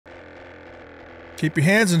Keep your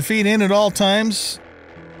hands and feet in at all times.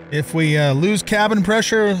 If we lose cabin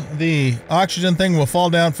pressure, the oxygen thing will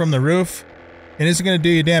fall down from the roof. It isn't going to do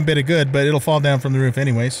you a damn bit of good, but it'll fall down from the roof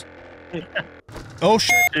anyways. Oh,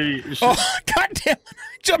 shit. Oh, God damn it.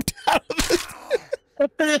 I jumped out of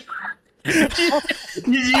this.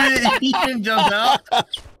 You didn't jump out?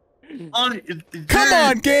 Come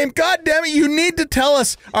on, game. God damn it. You need to tell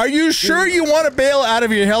us. Are you sure you want to bail out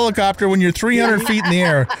of your helicopter when you're 300 feet in the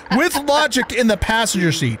air with Logic in the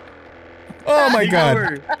passenger seat? Oh, my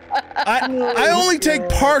God. I only take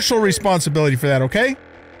partial responsibility for that, okay?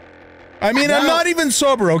 I mean, I'm not even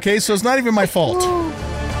sober, okay? So it's not even my fault.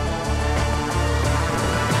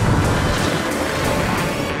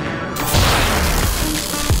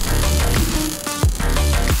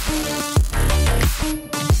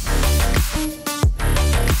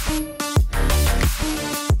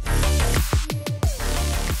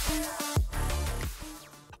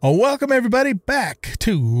 Oh, welcome everybody back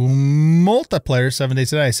to Multiplayer 7 Days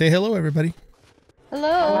Today. Say hello, everybody. Hello.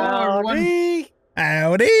 Howdy.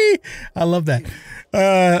 Howdy. I love that.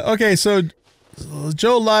 Okay, so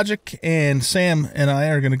Joe, Logic, and Sam and I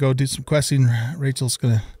are going to go do some questing. Rachel's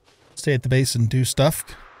going to stay at the base and do stuff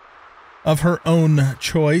of her own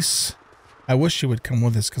choice. I wish she would come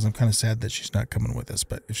with us because I'm kind of sad that she's not coming with us.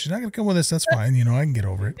 But if she's not going to come with us, that's fine. You know, I can get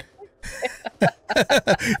over it.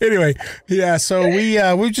 Anyway, yeah, so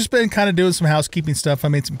we've just been kind of doing some housekeeping stuff. I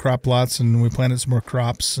made some crop plots and we planted some more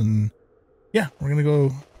crops, and yeah, we're gonna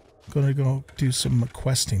go do some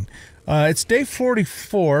questing. It's day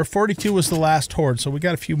 44. 42 was the last horde, so we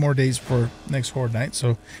got a few more days for next horde night.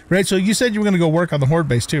 So Rachel, you said you were gonna go work on the horde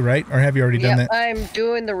base too, right? Or have you already done that? I'm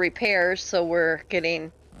doing the repairs, so we're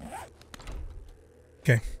getting.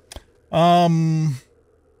 Okay.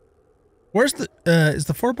 Where's the, is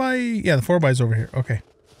the 4x? Yeah, the 4x's over here. Okay.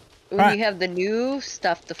 We have the new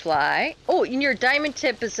stuff to fly. Oh, and your diamond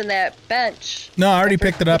tip is in that bench. No, I already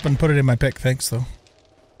picked it up and put it in my pick. Thanks, though.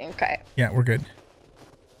 Okay. Yeah, we're good.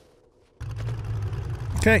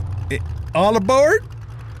 Okay. All aboard?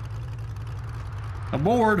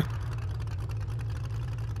 Aboard.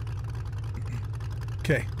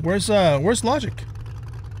 Okay. Where's Logic?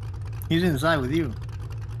 He's inside with you.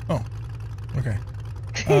 Oh. Okay.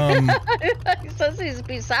 He says he's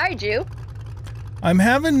beside you. I'm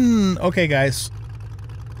having... Okay, guys.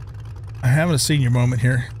 I'm having a senior moment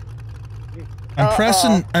here. I'm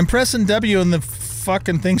pressing W and the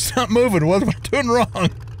fucking thing's not moving. What am I doing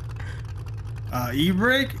wrong?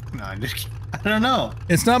 E-brake? No, I'm just kidding. I don't know.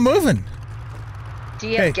 It's not moving. Do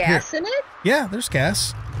you have gas in it? Yeah, there's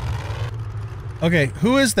gas. Okay,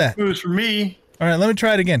 who is that? It was for me. All right, let me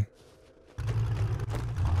try it again.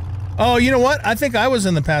 Oh, you know what? I think I was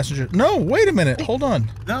in the passenger. No, wait a minute. Hold on.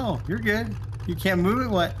 No, you're good. You can't move it?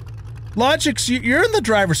 What? Logic's, you're in the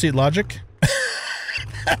driver's seat, Logic.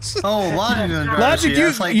 Oh, Logic's in the driver's seat.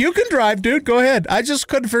 Logic, you can drive, dude. Go ahead. I just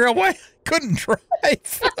couldn't figure out why I couldn't drive.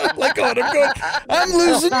 Like, I'm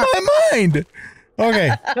losing my mind.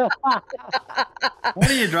 Okay. What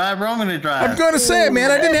do you drive? Or I'm going to drive. I'm going to say, man,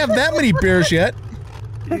 I didn't have that many beers yet.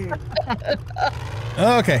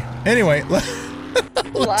 Okay. Anyway,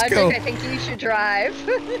 Logic, go. I think you should drive.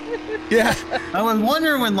 Yeah. I was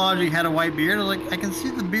wondering when Logic had a white beard. I was like, I can see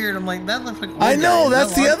the beard. I'm like, that looks like old I know, guy.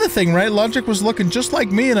 that's the other thing, right? Logic was looking just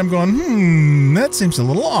like me, and I'm going, that seems a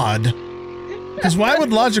little odd. Because why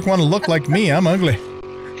would Logic want to look like me? I'm ugly.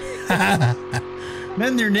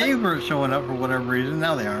 Then their names weren't showing up for whatever reason.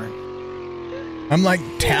 Now they are. I'm like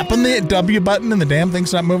tapping the W button, and the damn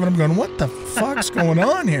thing's not moving. I'm going, what the fuck's going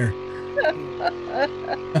on here?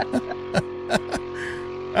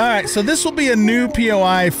 All right, so this will be a new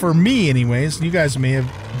POI for me anyways. You guys may have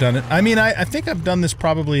done it. I mean, I think I've done this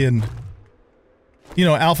probably in, you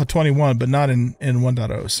know, Alpha 21, but not in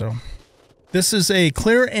 1.0, so. This is a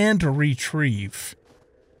clear and retrieve.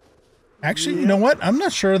 Actually, you know what? I'm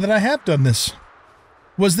not sure that I have done this.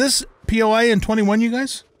 Was this POI in 21, you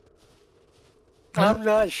guys? I'm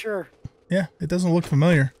not sure. Yeah, it doesn't look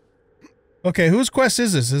familiar. Okay, whose quest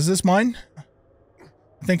is this? Is this mine?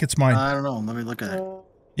 I think it's mine. I don't know. Let me look at it.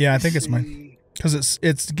 Yeah, I think it's mine. Because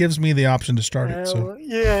it gives me the option to start it. So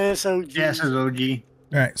yeah, it's OG. Yes, it's OG.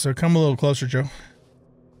 all right, so come a little closer, Joe.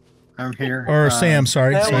 I'm here. Or Sam,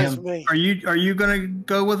 sorry. That Sam. was me. Are you gonna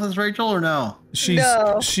go with us, Rachel, or no? She's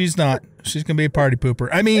No. she's not. She's gonna be a party pooper.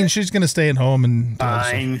 I mean, she's gonna stay at home and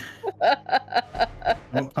Fine.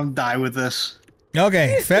 I'm die with this.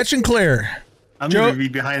 Okay, fetch and clear. I'm Joe- gonna be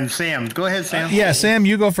behind Sam. Go ahead, Sam. Yeah, Sam,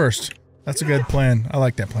 you go first. That's a good plan. I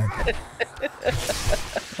like that plan.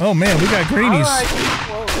 Oh man, we got greenies.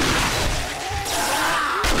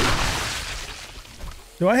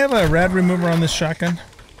 Do I have a rad remover on this shotgun?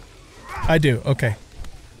 I do. Okay.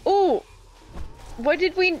 Oh, what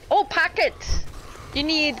did we? Oh, pockets. You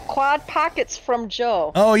need quad pockets from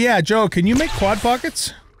Joe. Oh yeah, Joe, can you make quad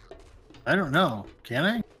pockets? I don't know. Can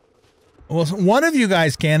I? Well, one of you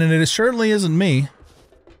guys can, and it certainly isn't me.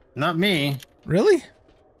 Not me. Really?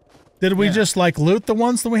 Did we just like loot the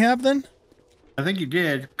ones that we have then? I think you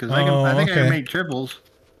did, because I think I can make triples.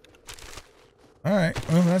 All right.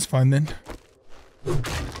 Well, that's fine then.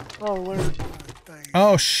 Oh, where's my thing?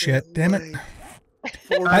 Oh shit! Damn it!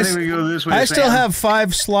 I think we go this way. I still have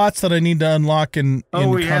 5 slots that I need to unlock in. Oh,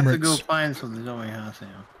 we have to Comrades. go find something, don't we, huh, Sam?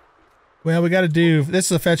 Well, we got to do. This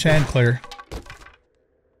is a fetch and clear.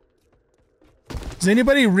 Is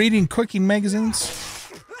anybody reading cooking magazines?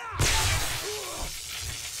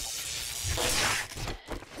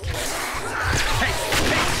 Hey,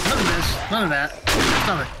 none of this, none of that.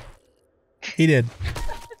 Stop it. He did.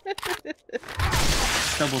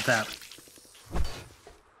 Double tap.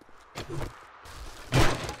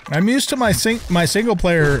 I'm used to my single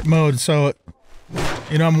player mode, so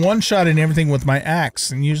you know I'm one-shotting everything with my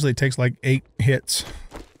axe, and usually it takes like 8 hits.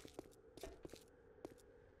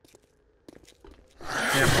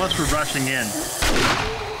 Yeah, plus we're rushing in.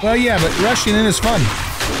 Well, yeah, but rushing in is fun.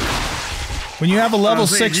 When you have a level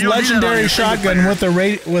 6 legendary shotgun with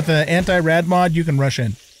a anti-rad mod, you can rush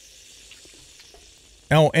in.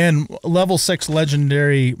 Oh, and level 6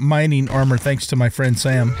 legendary mining armor, thanks to my friend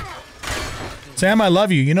Sam. Sam, I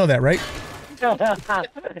love you. You know that, right?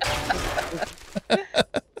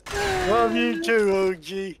 Love you too,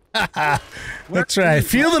 OG. That's right.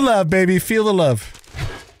 Feel the love, baby. Feel the love.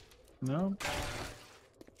 No.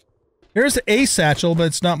 Here's a satchel, but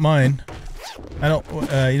it's not mine. I don't.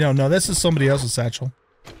 You don't know. This is somebody else's satchel.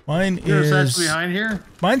 Mine is. There's a satchel behind here.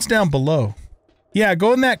 Mine's down below. Yeah,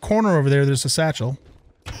 go in that corner over there. There's a satchel.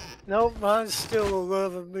 Nope, mine's still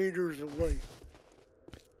 11 meters away.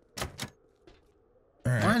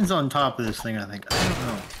 All right. Mine's on top of this thing, I think. I don't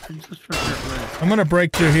know. I'm just trying to get rid. I'm gonna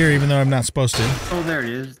break through here, even though I'm not supposed to. Oh, there it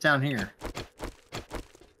is. It's down here.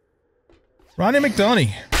 Ronnie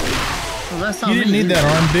McDonough. Well, that's not You didn't me, need that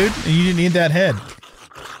arm, dude. And you didn't need that head.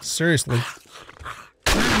 Seriously.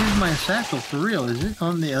 Where is my satchel for real? Is it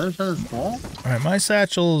on the other side of the wall? All right, my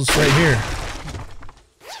satchel's right here.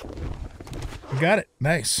 You got it.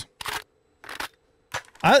 Nice.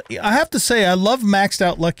 I have to say, I love maxed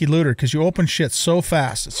out Lucky Looter because you open shit so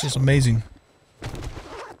fast. It's just amazing.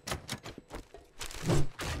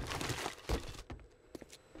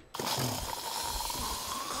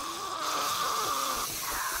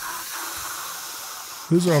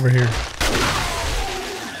 Who's over here?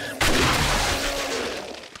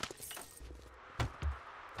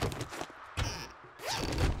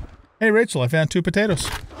 Hey, Rachel, I found 2 potatoes.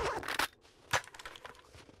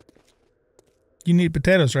 You need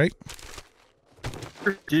potatoes, right?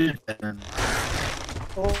 Dude.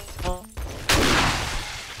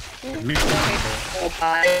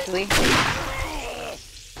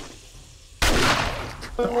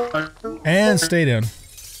 And stay down.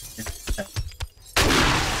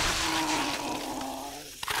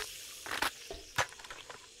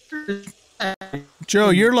 Joe,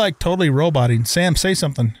 you're like totally roboting. Sam, say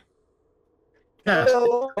something. Yeah.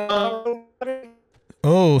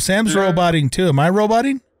 Oh, Sam's roboting too. Am I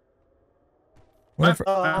roboting? What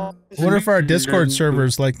if our Discord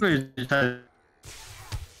servers like...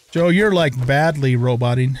 Joe, you're like badly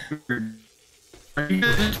roboting. Are you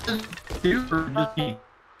just you or just me?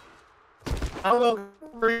 I will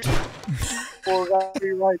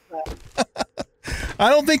be right back. I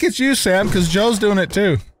don't think it's you, Sam, because Joe's doing it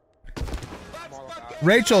too.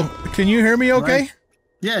 Rachel, can you hear me okay?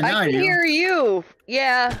 Yeah, now I can hear you.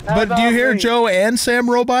 Yeah. But do you hear Joe and Sam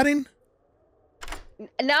roboting?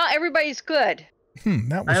 Now everybody's good.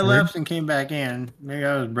 That was I weird. left and came back in. Maybe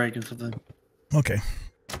I was breaking something. Okay.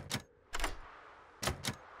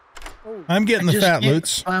 I'm getting the fat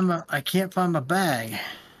loots. I can't find my bag.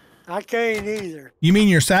 I can't either. You mean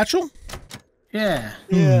your satchel? Yeah.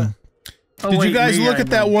 Yeah. Oh, Did wait, you guys maybe look I at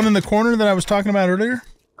that know. one in the corner that I was talking about earlier?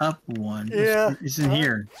 Up one. Yeah. It's in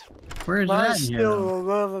here. Where is Mine's that? still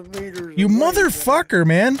 11 meters You away. motherfucker,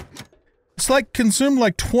 man. It's like consumed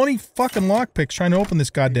like 20 fucking lockpicks trying to open this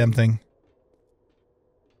goddamn thing.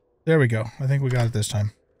 There we go. I think we got it this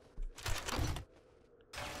time.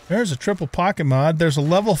 There's a triple pocket mod. There's a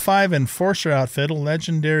level 5 enforcer outfit, a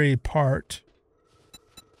legendary part.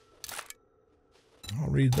 I'll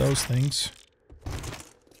read those things.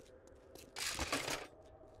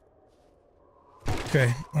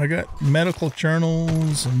 Okay, I got medical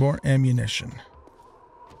journals and more ammunition.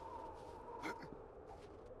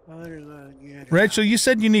 Why did I get it? Rachel, you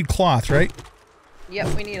said you need cloth, right?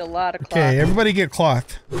 Yep, we need a lot of cloth. Okay, everybody get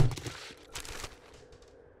cloth.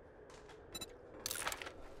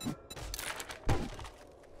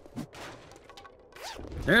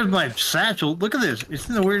 There's my satchel. Look at this. It's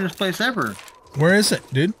in the weirdest place ever. Where is it,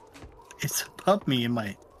 dude? It's above me in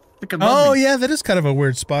my. Look above Oh, me. yeah, that is kind of a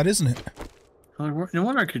weird spot, isn't it? No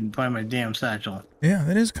wonder I couldn't find my damn satchel. Yeah,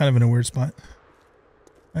 that is kind of in a weird spot.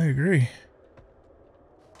 I agree.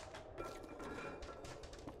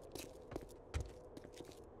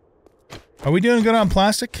 Are we doing good on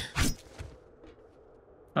plastic?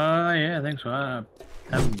 Yeah, I think so. I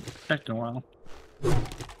haven't checked in a while.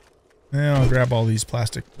 Yeah, I'll grab all these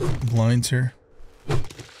plastic blinds here.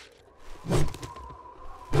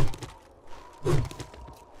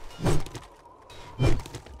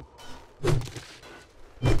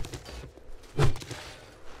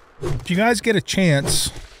 If you guys get a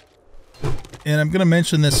chance, and I'm going to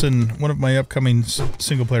mention this in one of my upcoming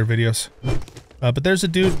single-player videos, but there's a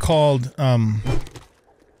dude called, oh,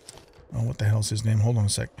 what the hell's his name? Hold on a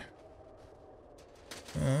sec.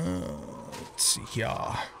 Let's see here.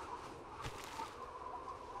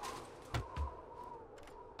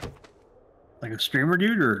 Like a streamer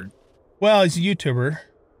dude, or? Well, he's a YouTuber.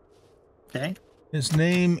 Okay. His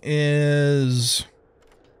name is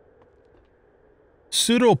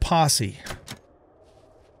Pseudo Posse.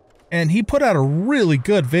 And he put out a really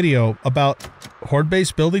good video about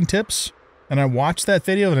horde-based building tips. And I watched that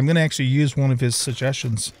video, and I'm going to actually use one of his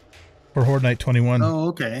suggestions for Horde Night 21. Oh,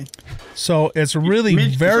 okay. So it's a really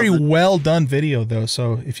very well done video, though.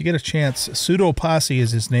 So if you get a chance, Pseudo Posse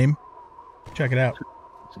is his name. Check it out.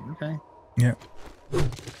 Okay. Yeah.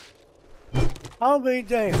 I'll be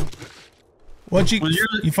damned. What'd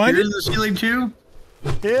you find it? In the ceiling too?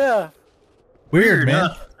 Yeah, Weird, man.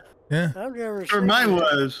 Huh? Yeah. I've never Where seen mine that.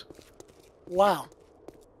 was. Wow.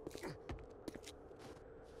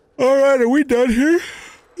 All right, are we done here?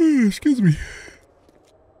 Excuse me.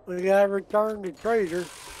 We got to return to trader.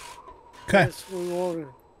 Okay. Yes, we want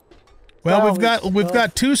to. Well, Salvage we've stuff.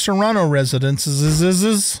 got 2 Serrano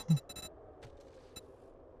residences.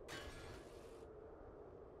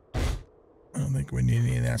 I don't think we need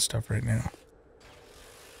any of that stuff right now.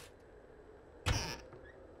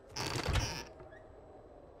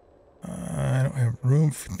 I don't have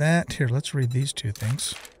room for that. Here, let's read these 2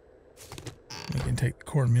 things. We can take the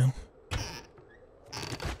cornmeal.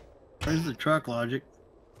 Where's the truck, Logic?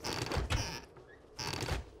 I'm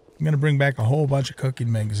going to bring back a whole bunch of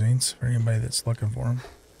cooking magazines for anybody that's looking for them.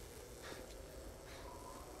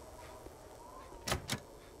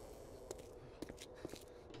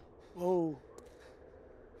 Whoa.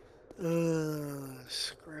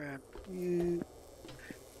 Scrap you.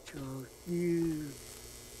 Junk you.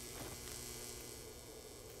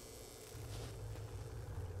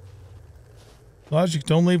 Logic,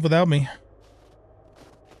 don't leave without me.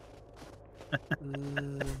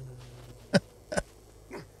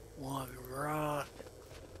 One rock.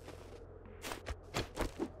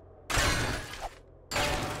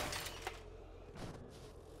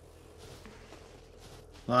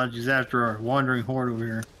 Logic's after our wandering horde over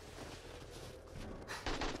here.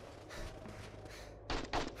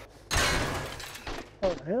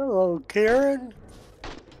 Oh, hello, Karen.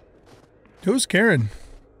 Who's Karen?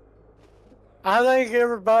 I think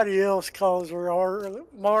everybody else calls her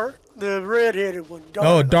the redheaded one.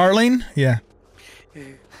 Oh, Darling? Yeah.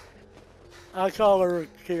 I call her a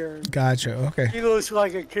Karen. Gotcha. Okay. She looks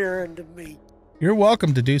like a Karen to me. You're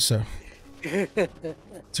welcome to do so.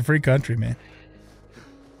 It's a free country, man.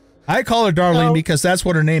 I call her Darling No. because that's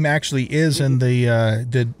what her name actually is in the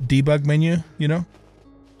debug menu, you know?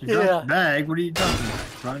 You dropped Yeah. the bag. What are you talking about?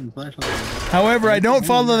 Rotten flesh. However, I don't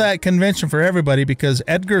follow that convention for everybody because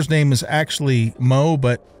Edgar's name is actually Mo,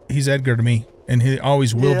 but he's Edgar to me. And he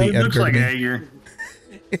always will be He looks Edgar like to me. Edgar.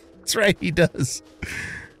 That's right, he does.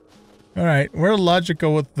 All right, where'd Logic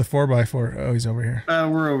go with the 4x4? Oh, he's over here.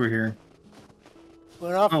 We're over here.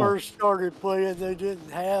 When I first started playing, they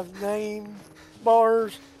didn't have name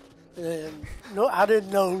bars, and no, I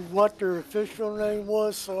didn't know what their official name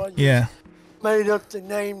was, so I just Yeah. made up the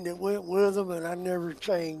name that went with them, and I never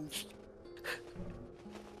changed.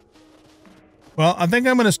 Well, I think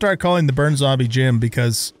I'm going to start calling the Burn Zombie Jim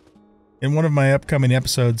because in one of my upcoming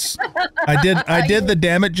episodes, I did the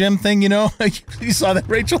damn it Jim thing, you know? You saw that,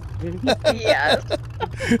 Rachel? Yes.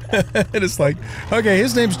 And it's like, okay,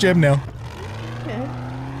 his name's Jim now.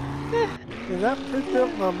 Did I pick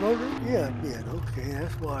up my motor? Yeah, I did. Okay,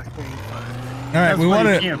 that's why I can't find it. All right, That's we why want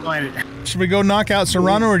you to. can't find it. Should we go knock out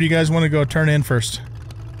Serrano, or do you guys want to go turn in first?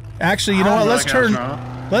 Actually, you know what? Let's turn.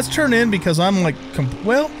 Let's turn in because I'm like.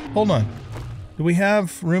 Well, hold on. Do we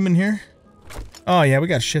have room in here? Oh yeah, we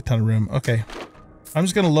got a shit ton of room. Okay, I'm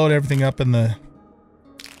just gonna load everything up in the.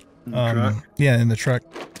 Truck. Yeah, in the truck.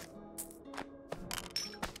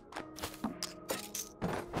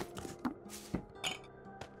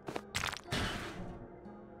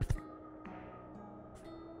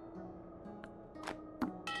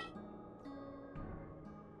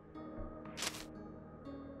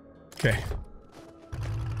 Okay.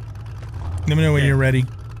 Let me know when you're ready.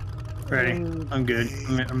 Ready. I'm good.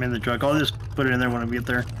 I'm in the truck. I'll just put it in there when I get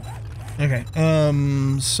there. Okay.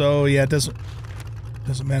 So yeah, it doesn't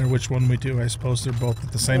matter which one we do. I suppose they're both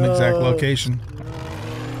at the same exact location.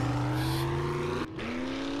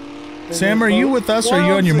 Sam, are you with us or are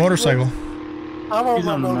you on your motorcycle? I'm on He's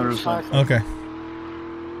my on the motorcycle. Okay.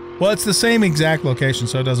 Well, it's the same exact location,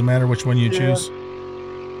 so it doesn't matter which one you choose.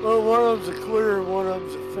 Well, one of them's a clear and one of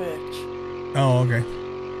them's a fetch. Oh, okay.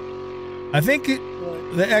 I think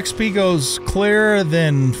the XP goes clear,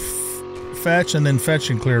 then fetch, and then fetch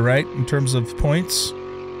and clear, right? In terms of points?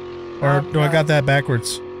 Or do I got that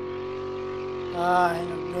backwards? I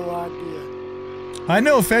have no idea. I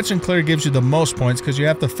know fetch and clear gives you the most points because you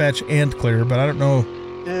have to fetch and clear, but I don't know.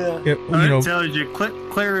 Yeah. It, you know, It tells you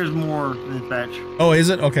clear is more than fetch. Oh, is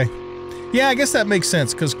it? Okay. Yeah, I guess that makes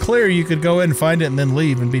sense because clear you could go in and find it and then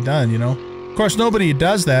leave and be done, you know? Of course, nobody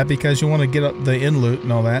does that because you want to get up the in loot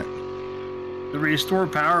and all that. The restore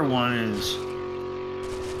power one is...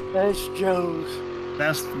 That's Joe's.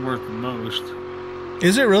 That's worth the most.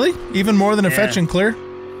 Is it really? Even more than a Yeah. fetch and clear?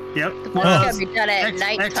 Yep. That's gotta be done at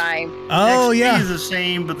nighttime. Oh, XP yeah. is the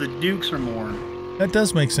same, but the dukes are more. That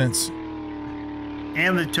does make sense.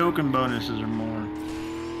 And the token bonuses are more.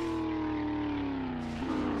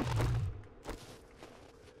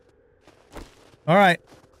 All right.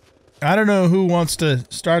 I don't know who wants to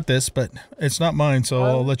start this, but it's not mine, so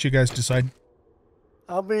I'll let you guys decide.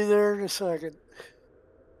 I'll be there in a second.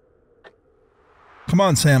 Come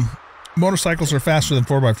on, Sam. Motorcycles are faster than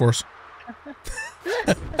 4x4s.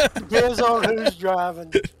 Depends on who's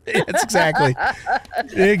driving. It's exactly.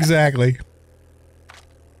 Exactly.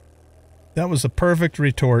 That was a perfect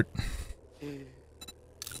retort.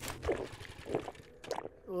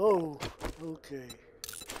 Oh, okay.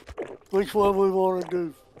 Which one we want to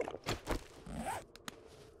do?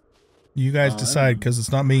 You guys decide, because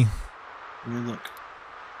it's not me. Let me look.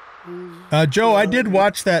 Joe, I did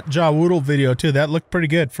watch that Jawoodle video, too. That looked pretty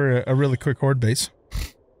good for a really quick horde base.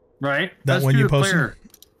 Right? That Let's one do you the posted? clear.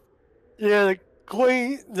 Yeah,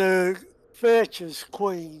 the fetch is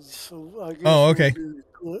queens, so I guess Oh, okay.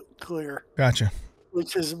 we'll do clear, Gotcha.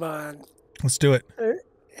 which is mine. Let's do it.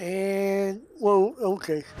 And, well,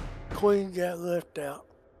 okay. Queen got left out.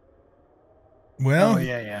 Well, Oh,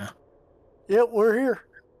 yeah. Yep, we're here.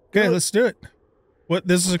 okay, Good. let's do it. What?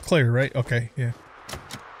 This is a clear, right? Okay, yeah.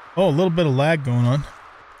 Oh, a little bit of lag going on.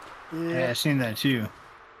 Yeah, I seen that too.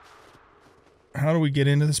 How do we get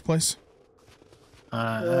into this place?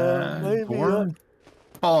 Maybe Board?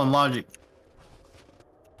 Following logic.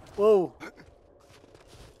 Whoa.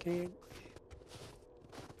 Can't.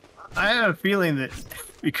 I have a feeling that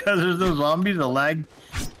because there's no zombies, the lag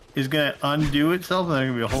is going to undo itself and there's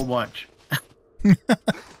going to be a whole bunch.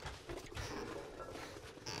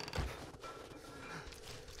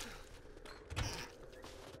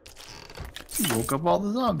 Woke up all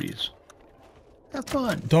the zombies. Have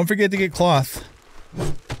fun. Don't forget to get cloth.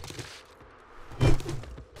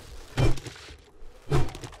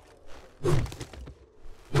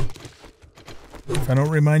 If I don't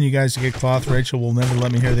remind you guys to get cloth, Rachel will never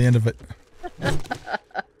let me hear the end of it.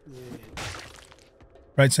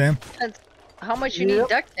 Right, Sam? How much you need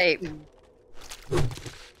duct tape?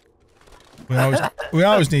 We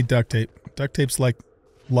always need duct tape. Duct tape's like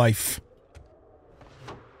life.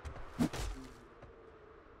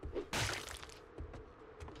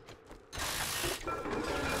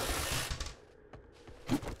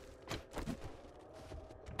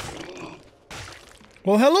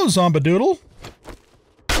 Well, hello, Zombadoodle.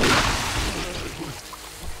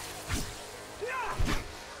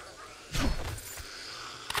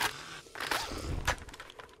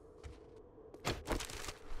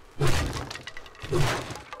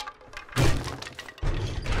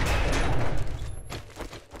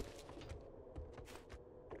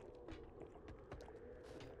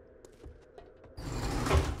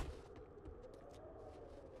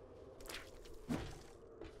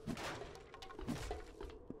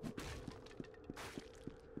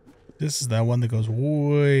 This is that one that goes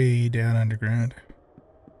way down underground.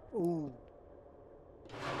 Ooh.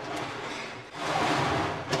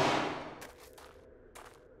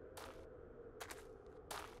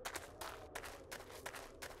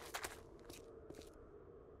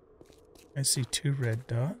 I see 2 red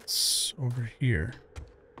dots over here.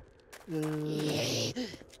 Are they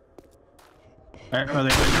dangerous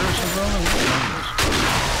as well?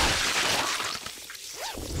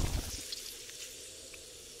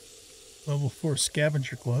 Level 4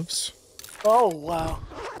 scavenger gloves. Oh, wow.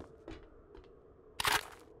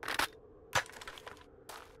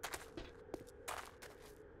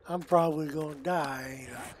 I'm probably going to die,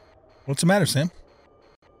 ain't I? What's the matter, Sam?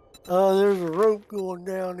 There's a rope going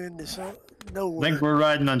down into I nowhere. think we're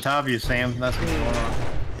riding on top of you, Sam. That's what's going on.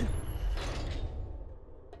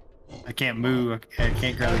 I can't move. I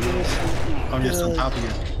can't grab the rope. I'm just on top of you.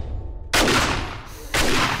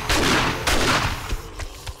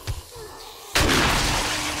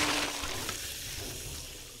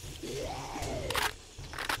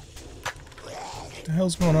 What the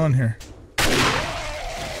hell's going on here?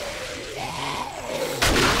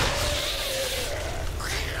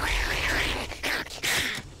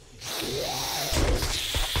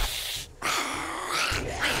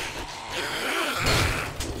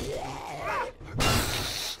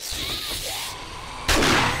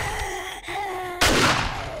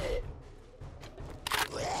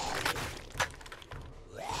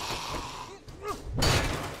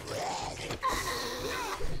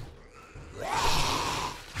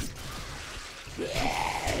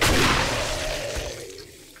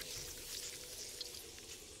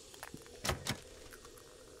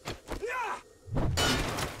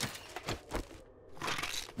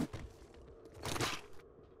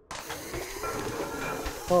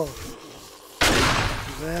 Oh,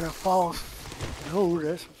 is that a false? No,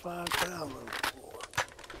 that's a 5,000.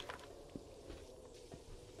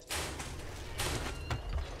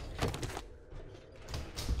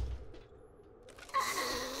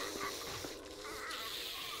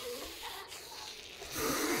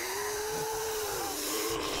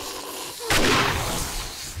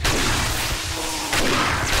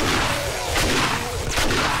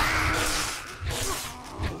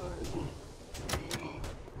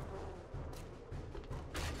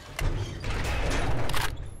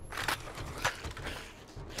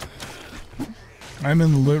 I'm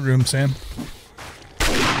in the loot room, Sam.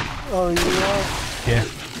 Oh, you are? Yeah.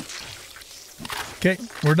 Okay,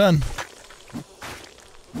 we're done.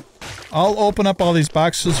 I'll open up all these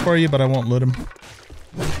boxes for you, but I won't loot them.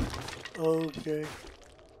 Okay.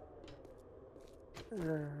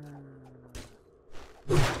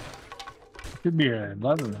 Should be a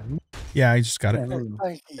lever. Yeah, I just got it.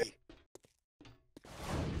 Thank you.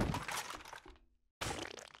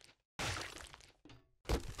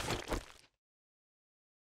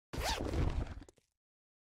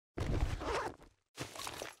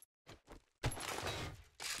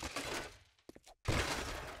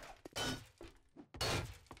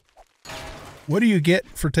 What do you get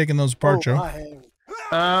for taking those apart, Joe? I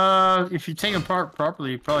have. If you take them apart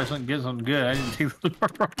properly, you probably get something good. I didn't take them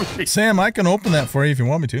apart properly. Sam, I can open that for you if you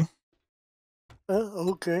want me to.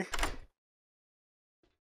 Okay.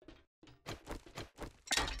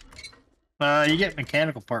 You get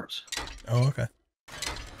mechanical parts Oh, okay.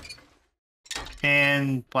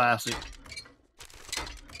 and plastic.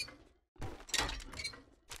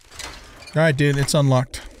 All right, dude, it's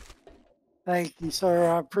unlocked. Thank you, sir.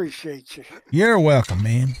 I appreciate you. You're welcome,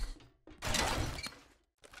 man.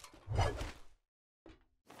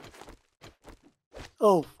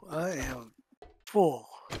 Oh, I am full.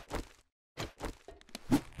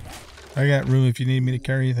 I got room if you need me to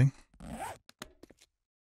carry anything.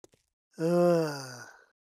 Let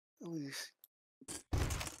me see.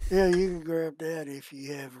 Yeah, you can grab that if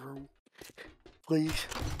you have room, please.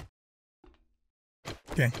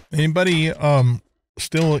 Okay. Anybody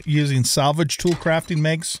still using salvage tool crafting,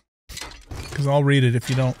 Megs? Because I'll read it if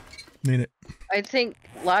you don't need it. I think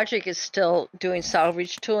Logic is still doing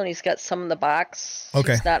salvage tool, and he's got some in the box.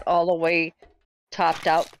 Okay. He's not all the way topped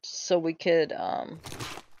out, so we could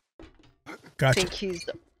Gotcha. think he's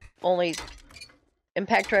only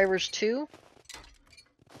impact drivers 2.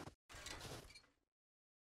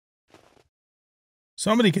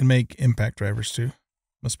 Somebody can make impact drivers too.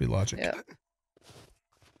 Must be Logic. Yeah.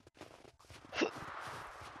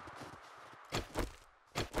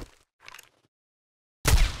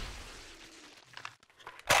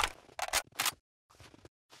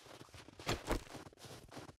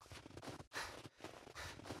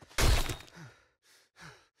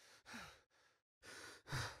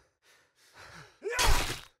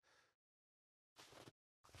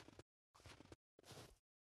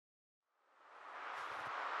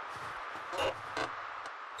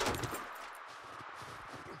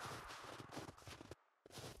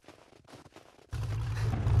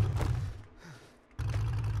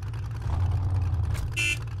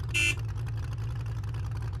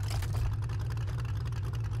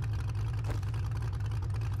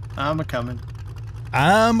 I'm a coming.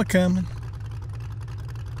 I'm a coming.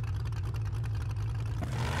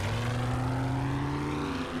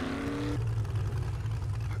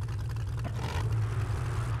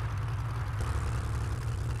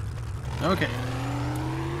 Okay.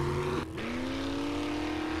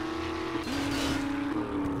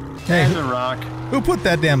 Hey, That's a rock. who put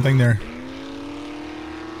that damn thing there?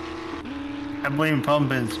 I blame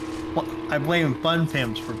Pumpkins. I blame Fun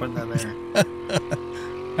Pimps for putting that there.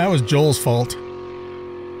 That was Joel's fault.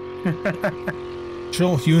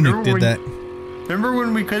 Joel Hunick did that. Remember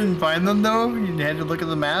when we couldn't find them though? You had to look at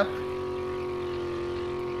the map.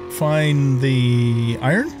 Find the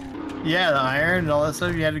iron? Yeah, the iron and all that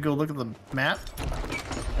stuff. You had to go look at the map.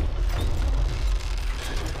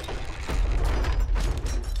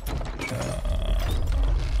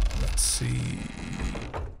 Let's see.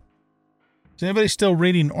 Is anybody still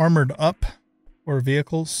reading Armored Up or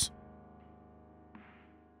Vehicles?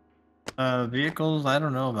 Vehicles. I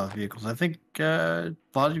don't know about vehicles. I think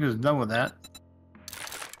Logic is done with that.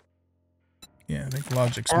 Yeah, I think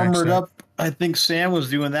Logic's Armored maxed out. Up. I think Sam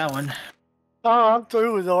was doing that one. Oh, I'm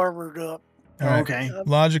through with Armored Up. All right. Okay.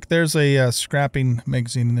 Logic, there's a scrapping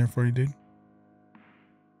magazine in there for you, dude.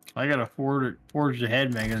 I got a Forge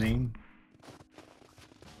Ahead magazine.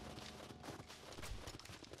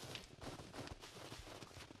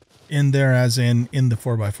 In there as in the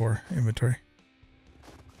 4x4 inventory.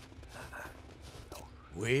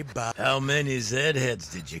 How many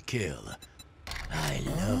Zedheads did you kill? I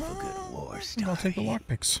love a good war story. I'll take the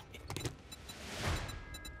lockpicks.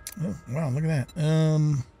 Oh, wow, look at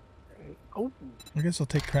that. Oh, I guess I'll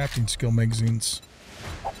take crafting skill magazines.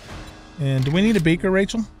 And do we need a beaker,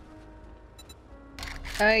 Rachel?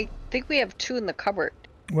 I think we have 2 in the cupboard.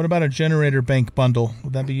 What about a generator bank bundle?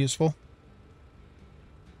 Would that be useful?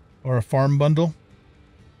 Or a farm bundle?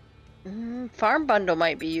 Farm bundle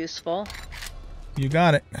might be useful. You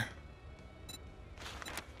got it.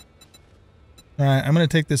 Alright, I'm going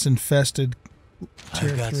to take this infested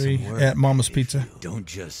tier 3 at Mama's Pizza. Don't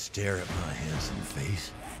just stare at my handsome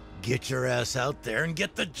face. Get your ass out there and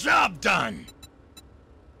get the job done!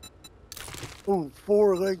 oh,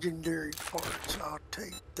 4 legendary parts. I'll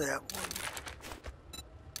take that one.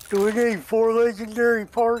 Do we need 4 legendary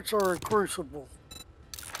parts or a crucible?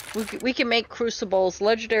 We can make crucibles,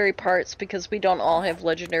 legendary parts, because we don't all have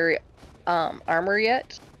legendary armor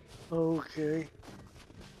yet. Okay.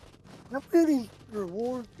 How many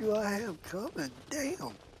rewards do I have coming?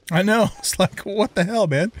 Damn. I know. It's like, what the hell,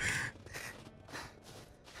 man?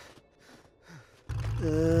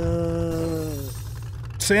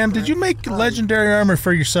 Sam, did you make legendary armor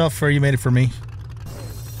for yourself or you made it for me?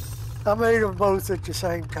 I made them both at the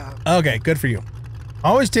same time. Okay, good for you.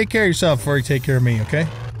 Always take care of yourself before you take care of me, okay?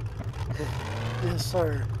 Yes,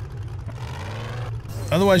 sir.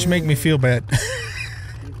 Otherwise, you make me feel bad.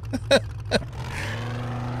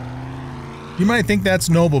 You might think that's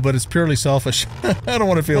noble, but it's purely selfish. I don't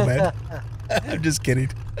want to feel bad. I'm just kidding.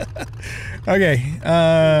 Okay,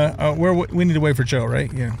 we need to wait for Joe,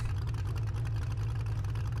 right? Yeah.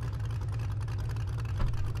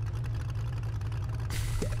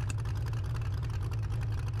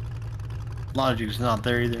 Logic's not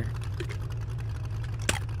there either.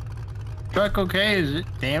 Truck okay? Is it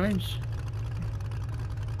damaged?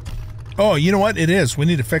 Oh, you know what? It is. We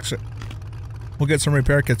need to fix it. We'll get some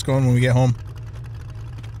repair kits going when we get home.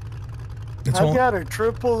 I've got a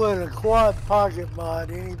triple and a quad pocket mod.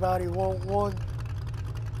 Anybody want one?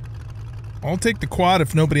 I'll take the quad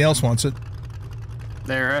if nobody else wants it.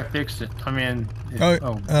 There, I fixed it. I mean...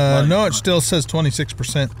 no, it still says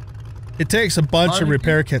 26%. It takes a bunch of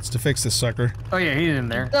repair kits to fix this sucker. Oh yeah, he's in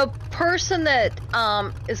there. The person that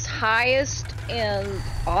is highest in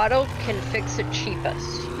auto can fix it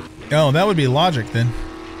cheapest. Oh, that would be Logic then.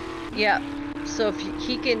 Yeah. So if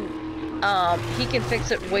he can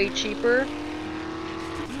fix it way cheaper.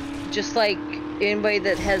 Just like anybody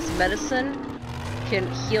that has medicine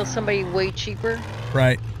can heal somebody way cheaper.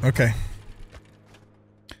 Right. Okay.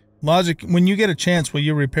 Logic, when you get a chance, will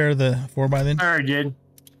you repair the 4x then? I already did.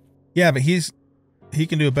 Yeah, but he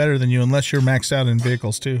can do it better than you unless you're maxed out in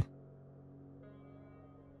vehicles too.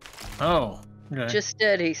 Oh. Okay. Just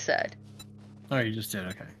did, he said. Oh, you just did.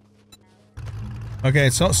 Okay. Okay,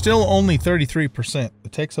 so still only 33%.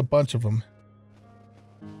 It takes a bunch of them.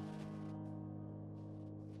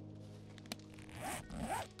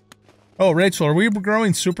 Oh, Rachel, are we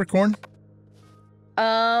growing super corn?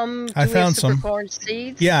 I found some. Super corn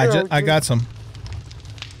seeds? Yeah, I got some.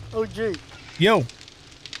 Oh, gee. Yo.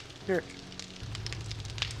 Here.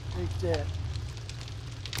 Take that.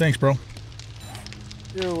 Thanks, bro.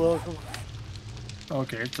 You're welcome.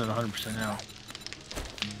 Okay, it's at 100% now.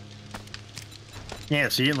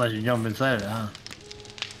 Can't see it unless you jump inside it, huh?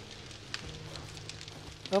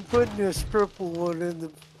 I'm putting this triple one in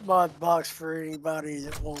the mod box for anybody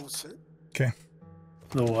that wants it. Okay.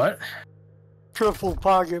 The what? Triple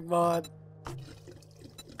pocket mod.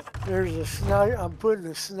 There's a sniper. I'm putting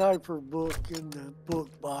a sniper book in the book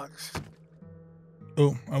box.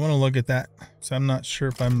 Oh, I want to look at that. So I'm not sure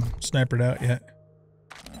if I'm snipered out yet.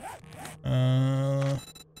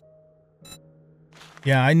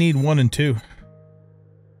 Yeah, I need 1 and 2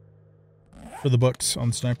 for the books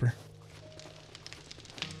on sniper.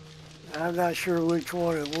 I'm not sure which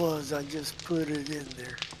one it was. I just put it in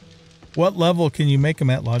there. What level can you make them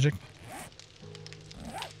at, Logic?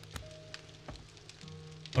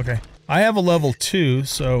 Okay, I have a level 2,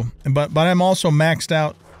 so but I'm also maxed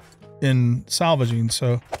out in salvaging,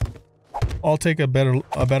 so I'll take a better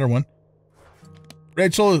one.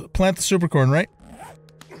 Rachel, plant the supercorn, right?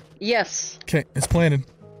 Yes. Okay, it's planted.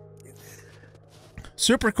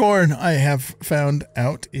 Supercorn, I have found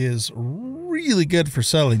out, is really good for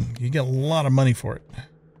selling. You get a lot of money for it.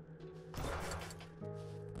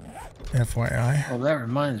 FYI. Oh, that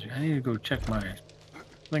reminds me. I need to go check my... I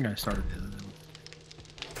think I started it.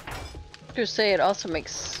 I was say it also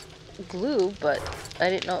makes glue, but I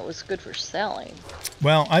didn't know it was good for selling.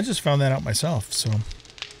 Well, I just found that out myself, so...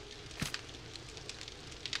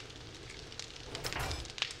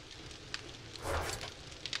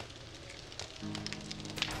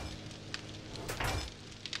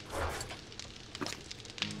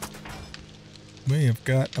 We have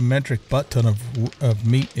got a metric butt ton of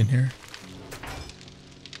meat in here.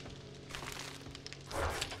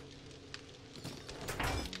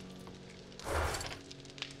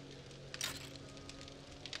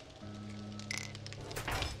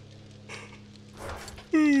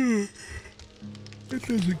 That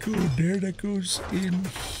doesn't go in there, that goes in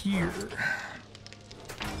here.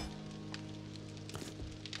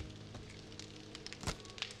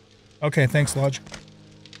 Okay, thanks, Lodge.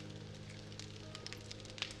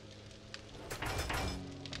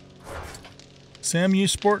 Sam, you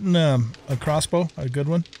sporting a crossbow? A good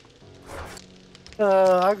one?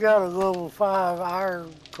 I got a level 5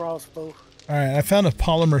 iron crossbow. All right, I found a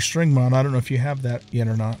polymer string mount. I don't know if you have that yet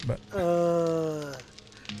or not, but...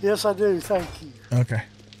 Yes, I do. Thank you. Okay.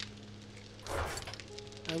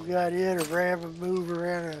 I've got it, a rabbit mover,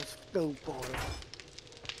 and a scope on it.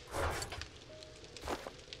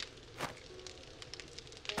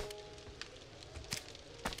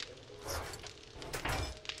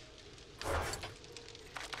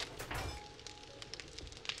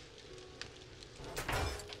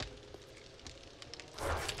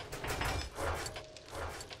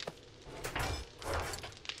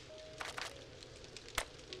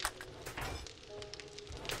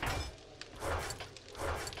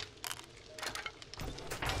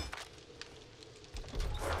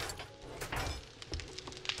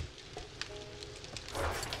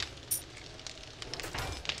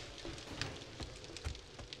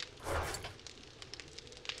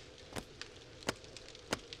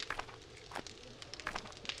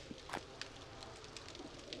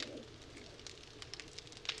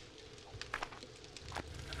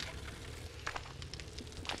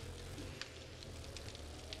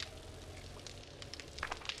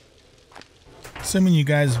 Assuming you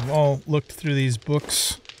guys have all looked through these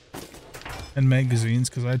books and magazines,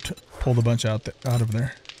 because I pulled a bunch out of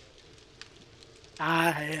there.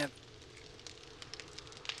 I have.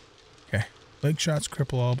 Okay. Leg shots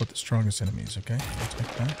cripple all but the strongest enemies, okay? I'll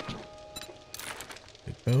take that.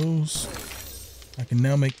 Take those. I can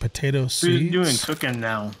now make potato seeds. Who's doing cooking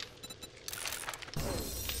now?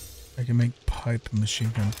 I can make pipe machine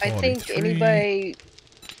gun I quality think 3. anybody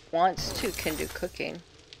wants to can do cooking.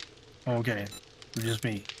 Okay. Just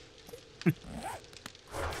me.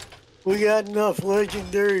 We got enough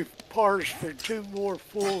legendary parts for 2 more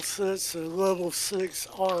full sets of level 6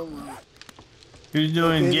 armor. Who's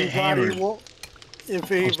doing get hammered?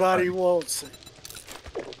 If anybody wants it.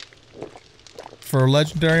 For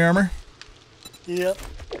legendary armor? Yep.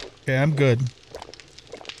 Okay, I'm good.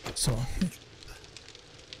 So.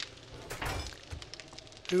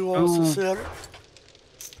 Who wants to set it?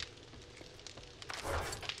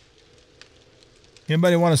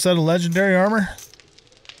 Anybody want to set a legendary armor?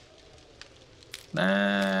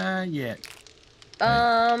 Not yet.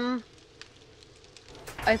 I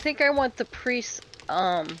think I want the priest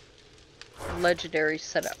legendary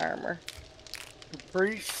set of armor. The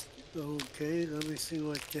priest? Okay, let me see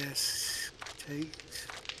what this takes.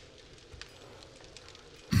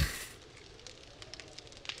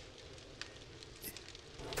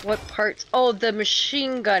 What parts? Oh, the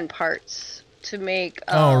machine gun parts to make.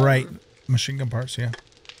 Oh, right. Machine gun parts, yeah.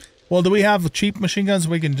 Well, do we have cheap machine guns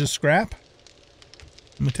we can just scrap?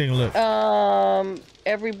 Let me take a look.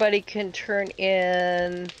 Everybody can turn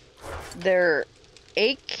in their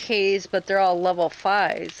AKs, but they're all level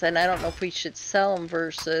 5s, and I don't know if we should sell them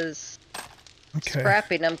versus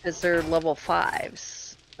scrapping them because they're level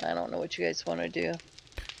 5s. I don't know what you guys want to do.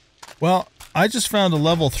 Well, I just found a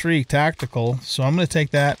level 3 tactical, so I'm going to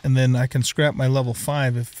take that, and then I can scrap my level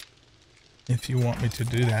 5 if you want me to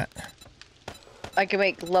do that. I can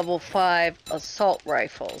make level 5 assault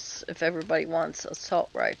rifles if everybody wants assault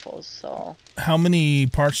rifles. So how many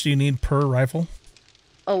parts do you need per rifle?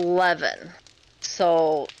 11.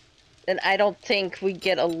 So, and I don't think we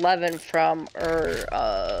get 11 from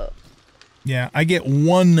Yeah, I get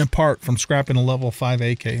 1 part from scrapping a level 5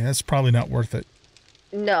 AK. That's probably not worth it.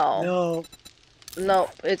 No,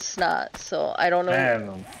 it's not. So I don't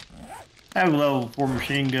know. I have a level 4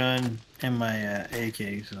 machine gun and my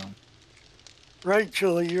AK. So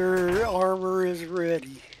Rachel, your armor is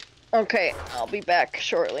ready. Okay, I'll be back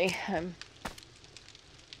shortly. I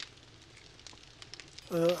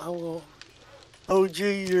will. OG,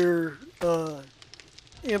 your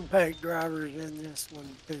impact driver's in this one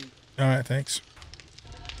too. All right, thanks.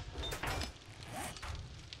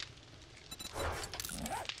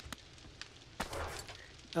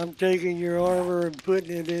 I'm taking your armor and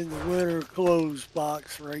putting it in the winter clothes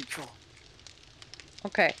box, Rachel.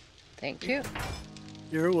 Okay, thank you.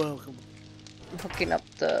 You're welcome. I'm hooking up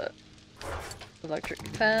the electric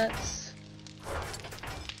fence.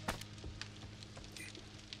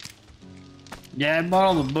 yeah, I bought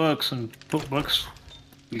all the books and put books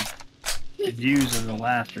we could use in the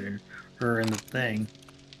last or in the thing.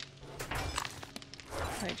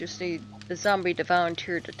 I just need the zombie to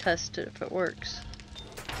volunteer to test it if it works.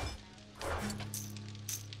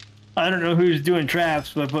 I don't know who's doing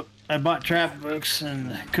traps, but I bought trap books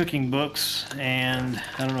and cooking books, and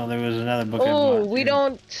I don't know, there was another book I bought. Oh, we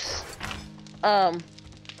don't...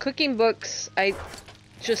 cooking books,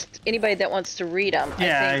 just anybody that wants to read them.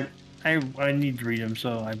 Yeah, I need to read them,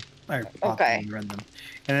 so I Okay. read them.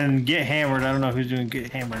 And then Get Hammered, I don't know who's doing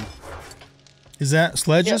Get Hammered. Is that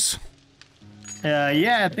Sledges?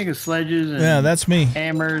 Yeah, I think it's Sledges and Yeah, that's me.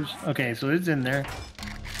 Hammers. Okay, so it's in there.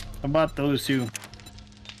 I bought those two.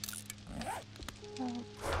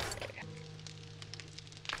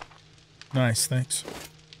 Nice, thanks.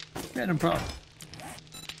 Yeah, no problem.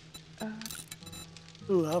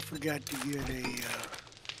 Ooh, I forgot to get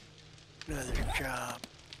another job.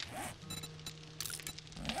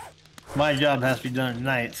 My job has to be done at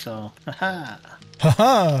night, so haha.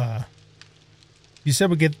 Haha! You said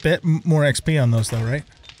we get more XP on those, though, right?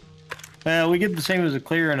 Well, we get the same as a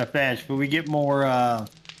clear and a fetch, but we get more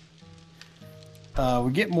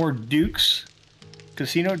Dukes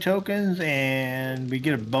casino tokens, and we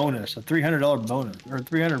get a bonus, a $300 bonus, or a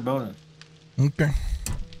 300 bonus. Okay.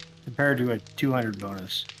 Compared to a 200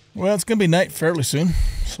 bonus. Well, it's going to be night fairly soon,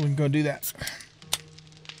 so we can go do that.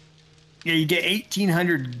 Yeah, you get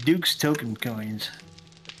 1,800 Dukes token coins.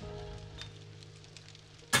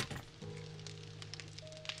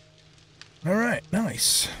 All right,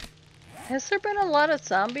 nice. Has there been a lot of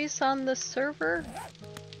zombies on this server?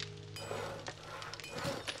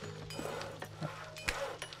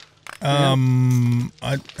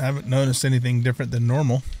 I haven't noticed anything different than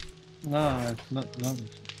normal. No, it's not.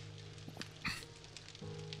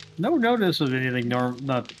 No notice of anything.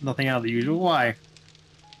 Nothing out of the usual. Why?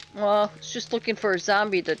 Well, I was just looking for a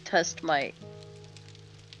zombie to test my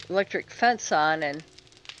electric fence on, and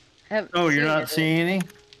haven't. Oh, you're not seeing any?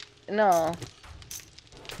 No.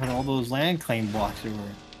 With all those land claim blocks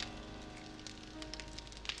everywhere.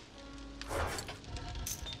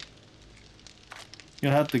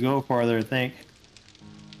 You'll have to go farther, I think.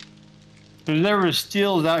 There's never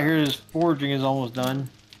steels out here. This forging is almost done.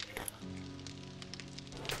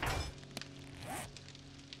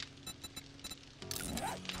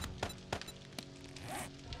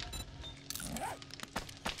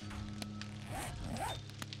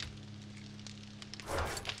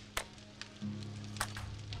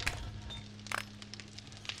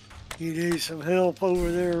 You need some help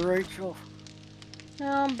over there, Rachel? No,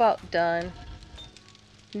 I'm about done.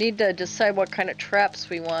 Need to decide what kind of traps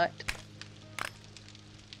we want.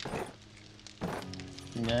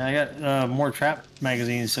 Yeah, I got more trap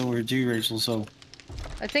magazines over too, Rachel. So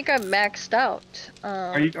I think I'm maxed out.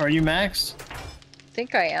 are you maxed? I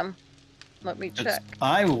think I am. Let me check.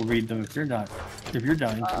 I will read them if you're not. If you're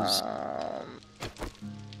done, 'cause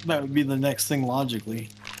that would be the next thing logically.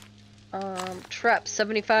 Trap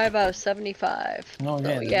 75 out of 75. No, So,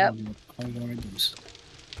 yeah. yep. I'm gonna read those.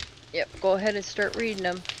 Yep. Go ahead and start reading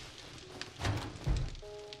them.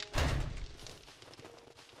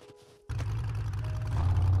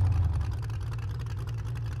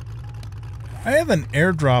 I have an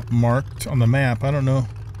airdrop marked on the map. I don't know.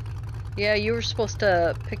 Yeah, you were supposed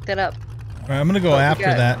to pick that up. All right, I'm going to go Oh, we after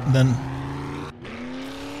got- that, and then...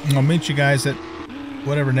 I'll meet you guys at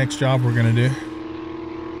whatever next job we're gonna do.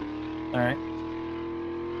 All right.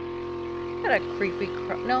 Got a creepy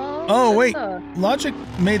no. Oh wait, a... Logic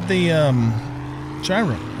made the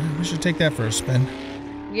gyro. We should take that for a spin.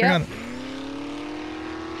 Yeah.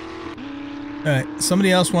 All right,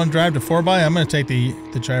 somebody else want to drive to 4x? I'm gonna take the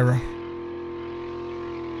gyro.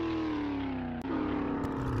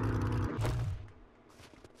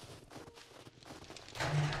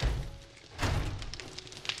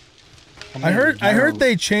 I heard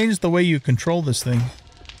they changed the way you control this thing.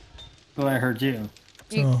 Well, I heard you.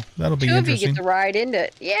 So that'll be Two of you interesting. get to ride into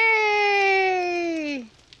it. Yay!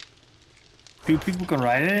 2 people can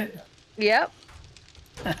ride in it? Yep.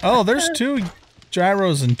 Oh, there's 2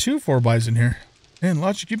 gyros and 2 4x's in here. Man,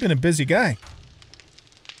 Logic, you've been a busy guy.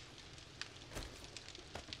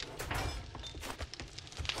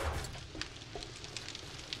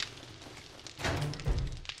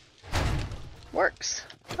 Works.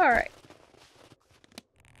 All right.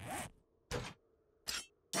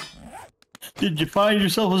 Did you find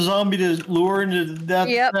yourself a zombie to lure into the death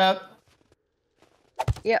Yep. trap?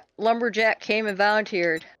 Yep. Lumberjack came and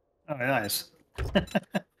volunteered. Oh, nice.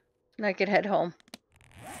 And I could head home.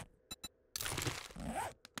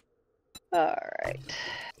 All right.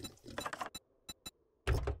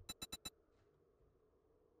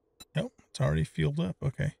 Nope, it's already fueled up.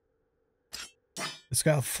 Okay. It's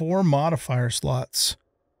got 4 modifier slots.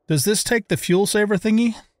 Does this take the fuel saver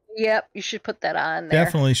thingy? Yep, you should put that on there.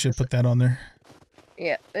 Definitely should put that on there.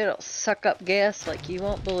 Yeah, it'll suck up gas like you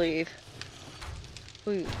won't believe.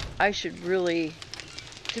 Ooh, I should really...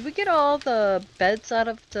 Did we get all the beds out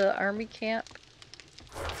of the army camp?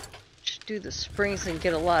 Should do the springs and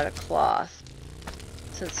get a lot of cloth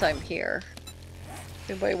since I'm here. If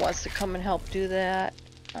anybody wants to come and help do that.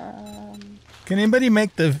 Can anybody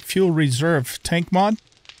make the fuel reserve tank mod?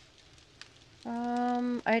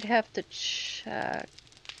 I'd have to check.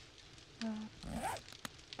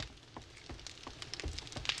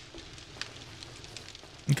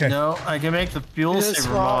 Okay. No, I can make the fuel It's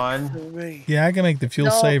saver not mod. for me. Yeah, I can make the fuel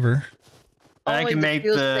No. saver. I Only can make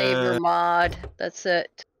fuel the saver mod. That's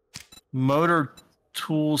it. motor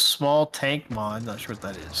tool small tank mod. Not sure what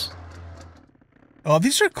that is. Oh,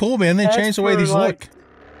 these are cool, man. They That's changed the way for, these like, look.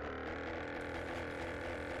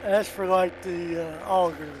 That's for like the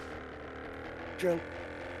auger joke.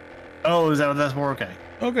 Oh, is that what that's for? Okay.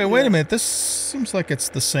 Okay, wait a minute. This seems like it's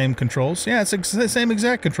the same controls. Yeah, it's the same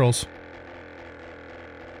exact controls.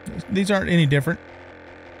 These aren't any different,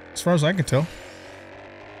 as far as I can tell.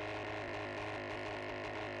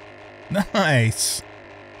 Nice.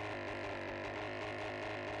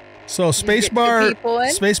 So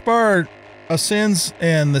spacebar ascends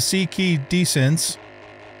and the C key descends.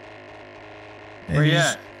 And Where you you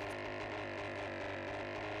at?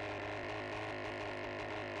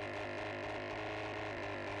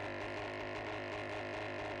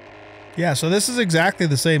 Yeah, so this is exactly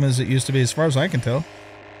the same as it used to be, as far as I can tell.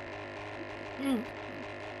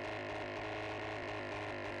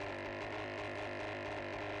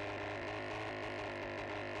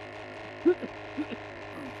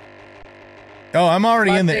 Oh, I'm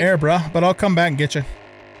already in the air, bruh, but I'll come back and get you.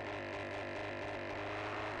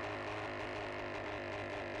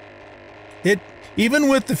 Even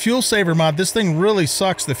with the fuel saver mod, this thing really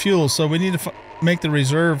sucks the fuel, so we need to make the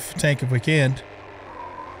reserve tank if we can.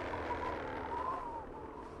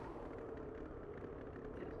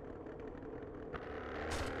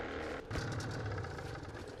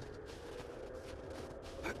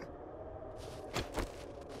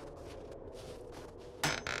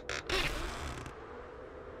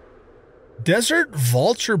 Desert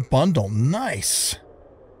Vulture Bundle. Nice.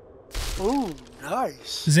 Ooh,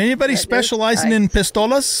 nice. Is anybody specializing in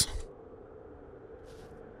pistolas?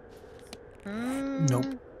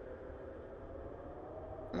 Nope.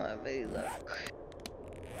 Let me look.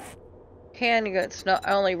 Handguns. No,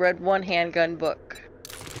 I only read one handgun book.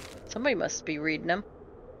 Somebody must be reading them.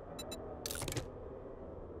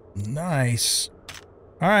 Nice.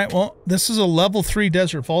 All right, well, this is a level 3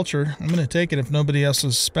 Desert Vulture. I'm going to take it if nobody else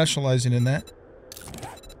is specializing in that.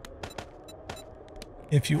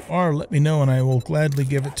 If you are, let me know and I will gladly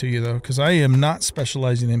give it to you, though, because I am not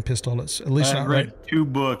specializing in pistolas. At least I've not read right. 2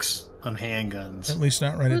 books on handguns. At least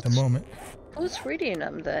not right at the moment. Who's reading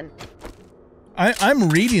them then? I'm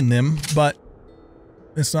reading them, but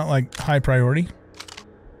it's not like high priority.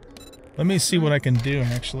 Let me see what I can do,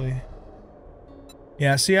 actually.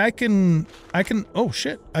 Yeah, see, I can, oh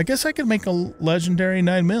shit, I guess I could make a legendary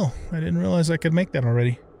 9mm. I didn't realize I could make that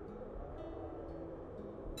already.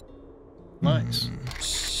 Nice.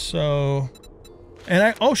 So,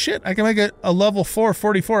 And oh shit, I can make a level 4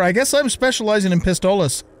 44. I guess I'm specializing in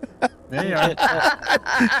pistolas. There you are.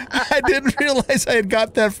 I didn't realize I had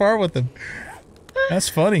got that far with them. That's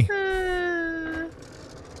funny.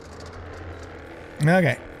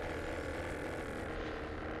 Okay.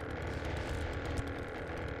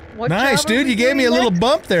 What Nice, job are dude. we You gave me a doing little next?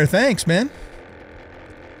 bump there. Thanks, man.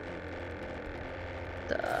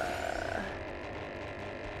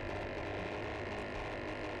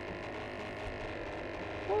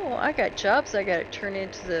 Oh, I got jobs I gotta turn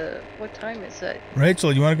into the... What time is it?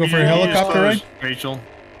 Rachel, you want to go for a Yeah, helicopter ride? Rachel.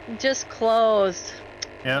 Just closed.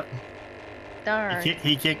 Yep. Darn.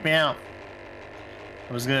 He kicked me out.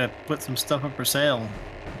 I was gonna put some stuff up for sale.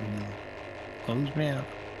 Closed me out.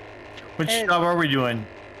 Which And- job are we doing?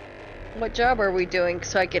 What job are we doing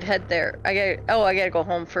so I could head there? I gotta go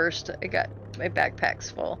home first. I got my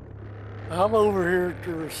backpack's full. I'm over here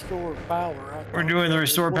to restore power. We're doing the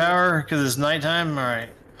restore power because it's nighttime. All right.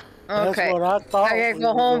 That's Okay. what I thought. I gotta we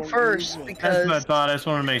go were home gonna do, first but- That's what I because... thought. I just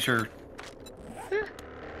want to make sure.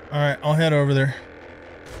 All right, I'll head over there.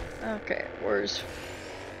 Okay, where's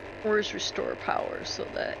restore power so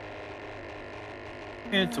that...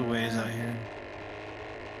 It's a ways out here.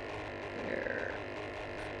 Where...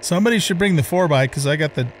 Somebody should bring the 4x because I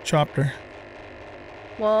got the chopper.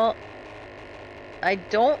 Well, I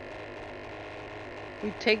don't...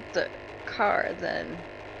 We take the car then.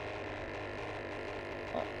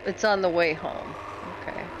 Oh, it's on the way home.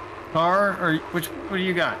 Okay. Car or which? What do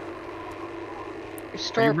you got?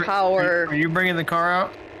 Restore power. Are you bringing the car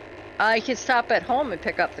out? I can stop at home and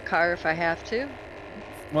pick up the car if I have to.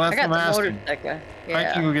 Well, I that's got what the I'm asking. motorcycle. I can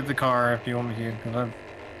Yeah. go get the car if you want me to, because I'm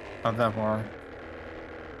not that far.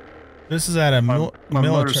 This is at a My military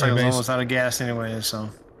motorcycle's base. almost out of gas anyway, so.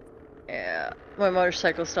 Yeah. My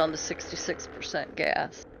motorcycle's down to 66%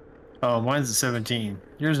 gas. Oh, mine's at 17.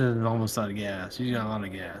 Yours is almost out of gas. You got a lot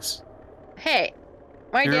of gas. Hey,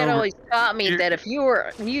 my You're dad over- always taught me you're- that if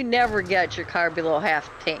you never get your car below half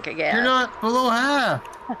tank of gas. You're not below half.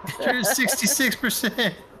 You're at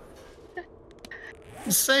 66%.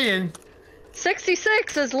 Just saying,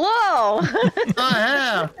 66 is low. not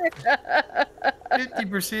half.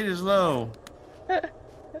 50% is low.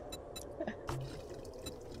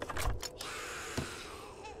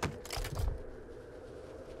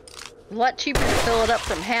 A lot cheaper to fill it up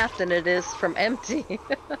from half than it is from empty.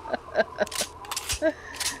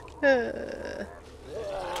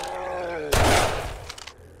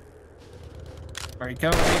 Are you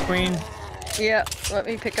coming with me, Queen? Yeah, let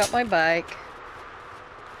me pick up my bike.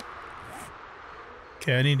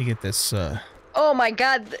 Okay, I need to get this. Oh my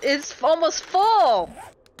god, it's almost full!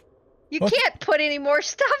 You What? can't put any more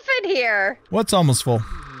stuff in here! What's almost full?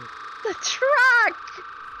 The truck!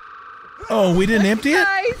 Oh, we didn't empty it?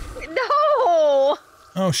 Guys, no!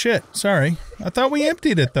 Oh shit! Sorry. I thought we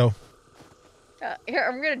emptied it though. Here,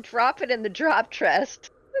 I'm gonna drop it in the drop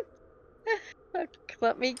chest.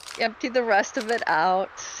 Let me empty the rest of it out.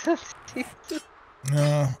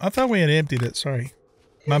 I thought we had emptied it. Sorry.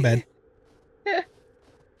 My bad.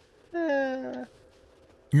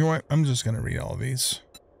 You know what? I'm just gonna read all of these.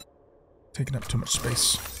 Taking up too much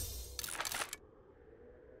space.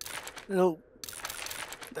 No,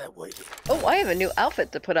 that way. Oh, I have a new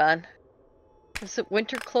outfit to put on. Is it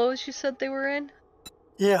winter clothes you said they were in?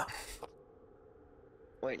 Yeah.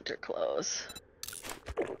 Winter clothes.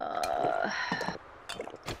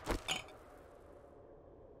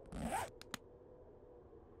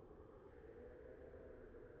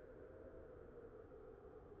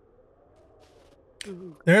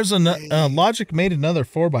 There's a Logic made another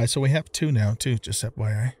 4x, so we have 2 now too. Just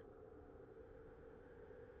FYI.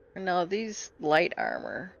 No, these light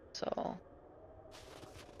armor, so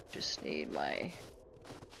just need my...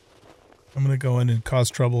 I'm gonna go in and cause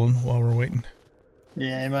trouble while we're waiting.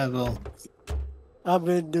 Yeah, you might as well. I've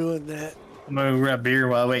been doing that. I'm gonna grab beer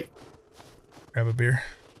while I wait. Grab a beer.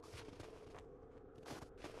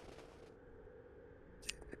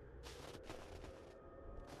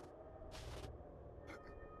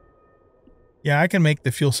 Yeah, I can make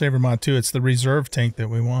the fuel saver mod too. It's the reserve tank that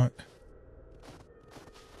we want.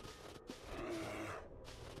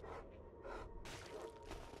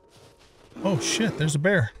 Oh shit, there's a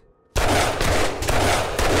bear.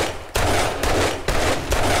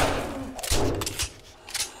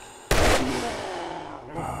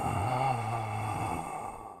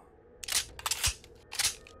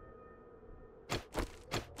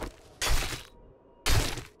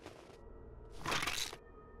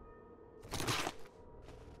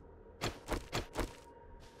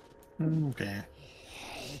 Okay.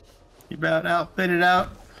 You about outfitted out?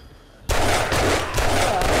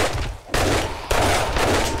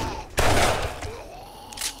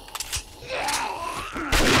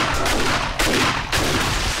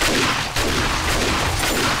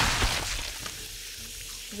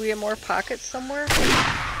 we have more pockets somewhere?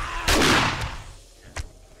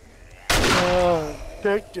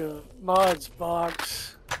 Check the mods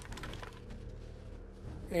box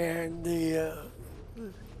and the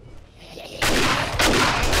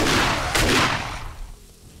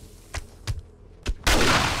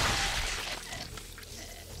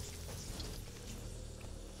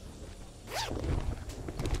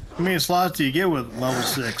How many slots do you get with level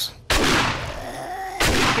 6?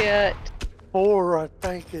 Get 4, I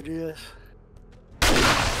think it is.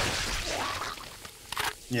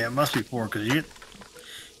 Yeah, it must be 4 because you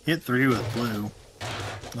hit 3 with blue.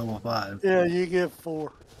 Level 5. Yeah, you get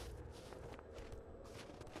 4.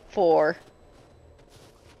 4.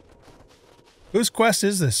 Whose quest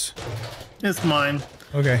is this? It's mine.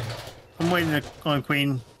 Okay. I'm waiting on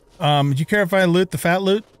Queen. Do you care if I loot the fat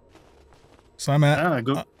loot? So I'm at. I'm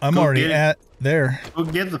go already get it. at there. Go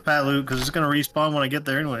get the fat loot because it's gonna respawn when I get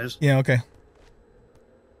there, anyways. Yeah. Okay.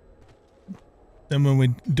 Then when we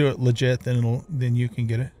do it legit, then you can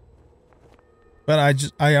get it. But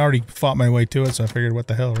I already fought my way to it, so I figured, what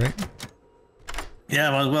the hell, right?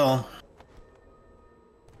 Yeah, might as well.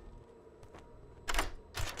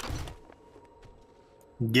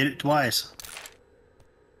 Get it twice.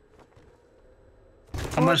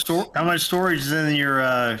 How much storage is in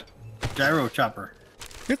your gyro chopper?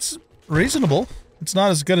 It's reasonable. It's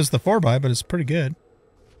not as good as the 4x, but it's pretty good.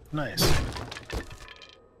 Nice.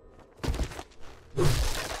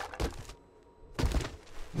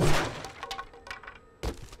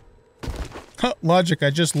 Huh, logic,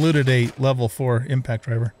 I just looted a level 4 impact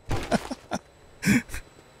driver.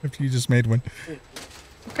 If you just made one.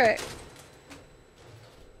 Okay.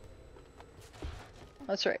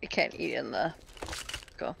 That's right, you can't eat in the...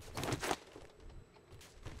 Go.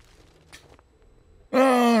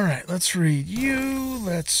 Alright, let's read you.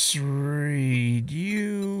 Let's read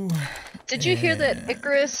you. Did you hear that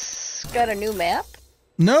Icarus got a new map?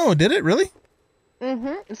 No, did it really?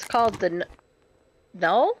 Mm-hmm. It's called the...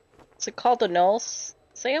 Null? Is it called the Null,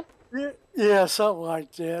 Sam? Yeah, something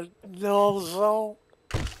like that. Null Zone.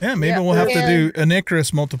 Yeah, maybe we'll have to do an Icarus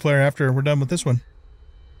multiplayer after we're done with this one.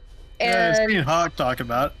 Yeah, it's being Hawk talk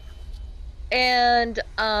about. And,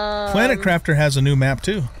 Planet Crafter has a new map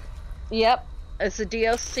too. Yep. It's a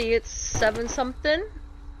DLC, it's 7 something.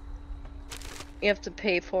 You have to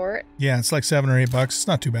pay for it. Yeah, it's like $7 or $8. It's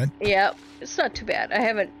not too bad. Yep. It's not too bad. I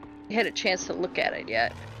haven't had a chance to look at it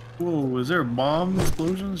yet. Whoa, is there bomb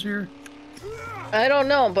explosions here? I don't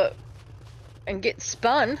know, but I'm getting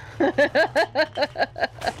spun.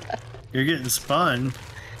 You're getting spun?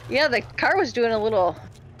 Yeah, the car was doing a little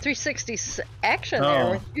 360 action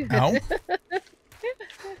there. Ow.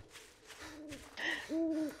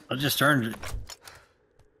 I just turned it.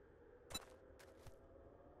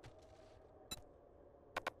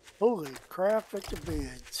 Holy crap at the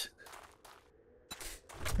beds.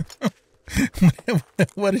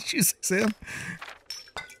 What did you say, Sam?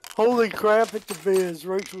 Holy crap at the beds.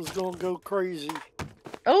 Rachel's gonna go crazy.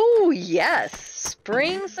 Oh, yes.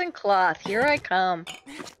 Springs and cloth. Here I come.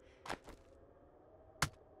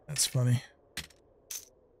 That's funny.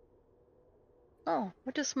 Oh,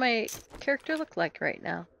 what does my character look like right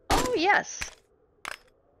now? Oh, yes.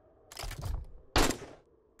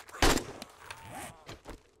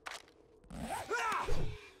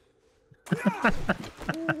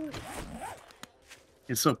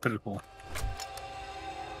 It's so pitiful.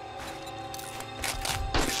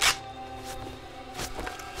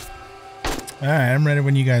 All right, I'm ready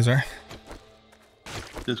when you guys are.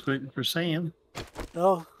 Just waiting for Sam.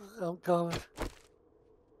 Oh, I'm coming.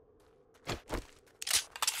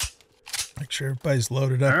 Make sure everybody's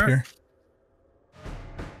loaded up All right. here.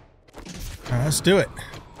 All right, let's do it.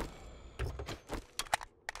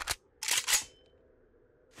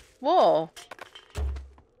 Whoa.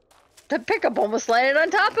 The pickup almost landed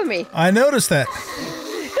on top of me. I noticed that.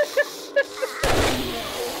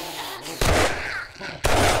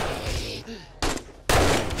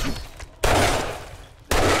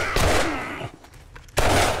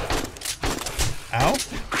 Ow.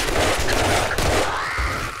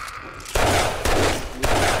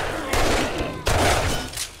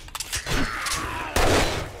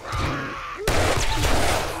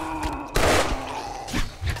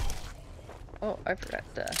 Oh, I forgot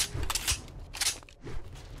the...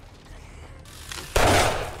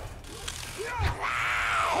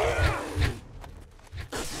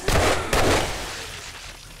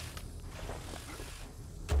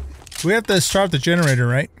 We have to start the generator,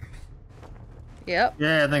 right? Yep.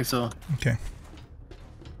 Yeah, I think so. Okay.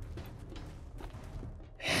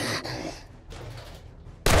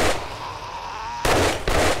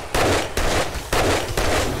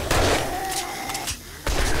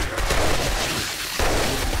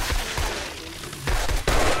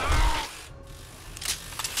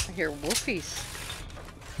 hear wolfies.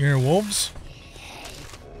 You hear wolves?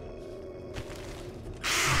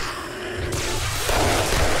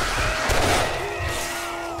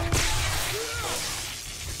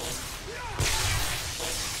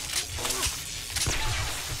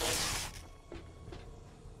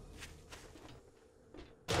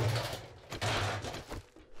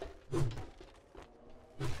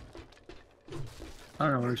 I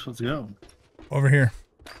don't know where we're supposed to go. Over here.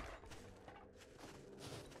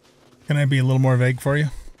 Can I be a little more vague for you?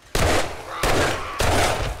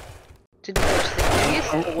 Did you go to the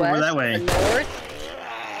east, the Over west, that way. the north?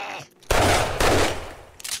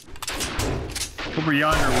 Over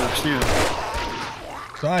yonder works too.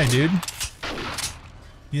 Die, dude.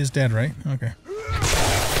 He is dead, right? Okay.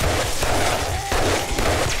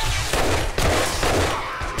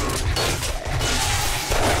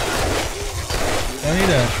 I need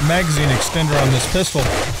a magazine extender on this pistol.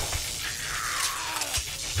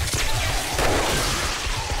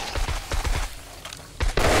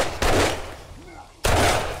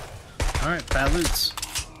 Alright, fat loots.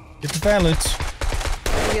 Get the fat loots.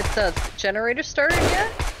 Did we get the generator started yet?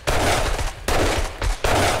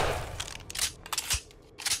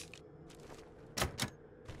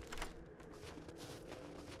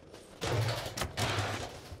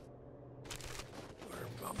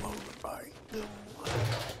 Where's my motorbike?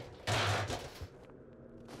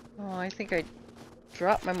 Oh, I think I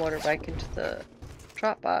dropped my motorbike into the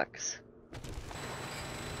drop box.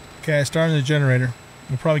 Okay, I started the generator.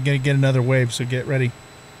 We're probably gonna get another wave, so get ready.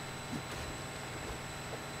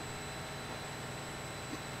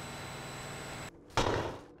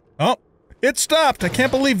 Oh, it stopped. I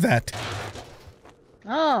can't believe that.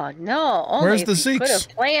 Oh no! Only Where's if the you could Zeeks? have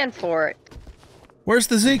planned for it. Where's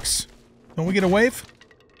the Zeeks? Don't we get a wave?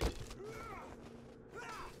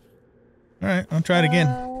 All right, I'll try it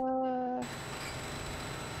again.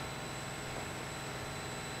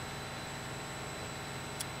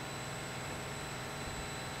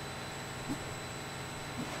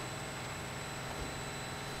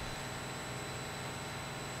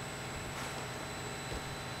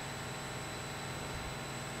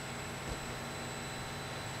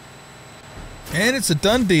 And it's a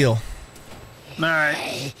done deal.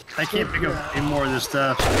 Alright. I can't pick up any more of this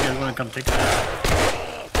stuff, so you guys want to come take it out.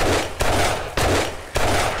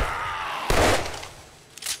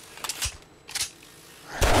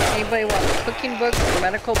 Anybody want cooking books or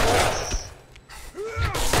medical books?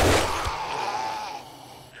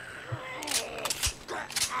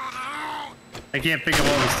 I can't pick up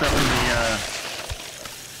all the stuff in the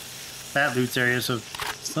fat loots area, so if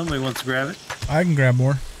somebody wants to grab it. I can grab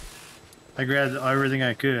more. I grabbed everything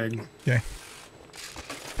I could. Okay.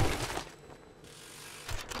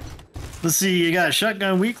 Let's see, you got a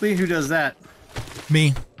shotgun weekly. Who does that?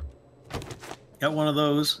 Me. Got one of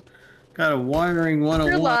those. Got a wandering Your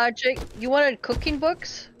 101. logic. You wanted cooking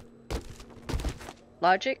books?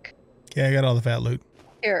 Logic? Okay, I got all the fat loot.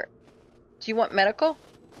 Here. Do you want medical?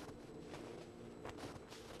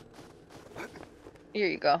 Here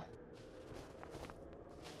you go.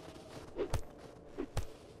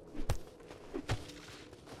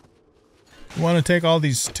 You want to take all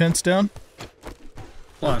these tents down?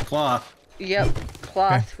 Cloth. Yep.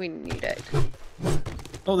 Cloth, we need it.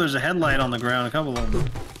 Oh, there's a headlight on the ground. A couple of them.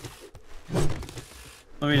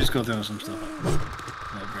 Let me just go throw some stuff.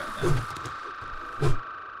 I'll grab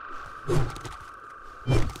that.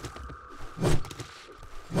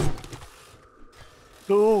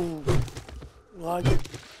 Cool. Like it.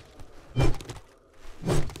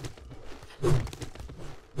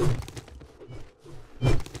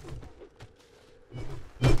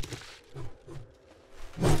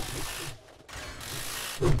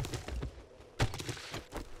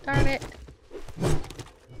 Darn it.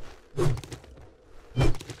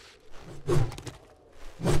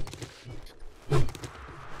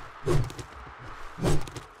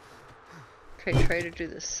 Okay, try to do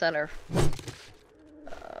the center.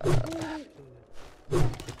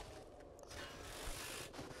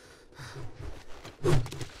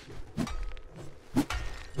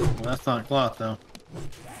 Well, that's not cloth, though.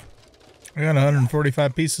 I got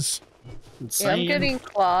 145 pieces. Insane. Yeah, I'm getting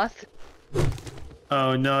cloth.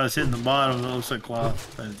 Oh, no, it's hitting the bottom. It looks like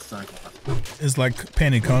cloth, but it's not cloth. It's like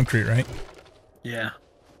painted concrete, right? Yeah.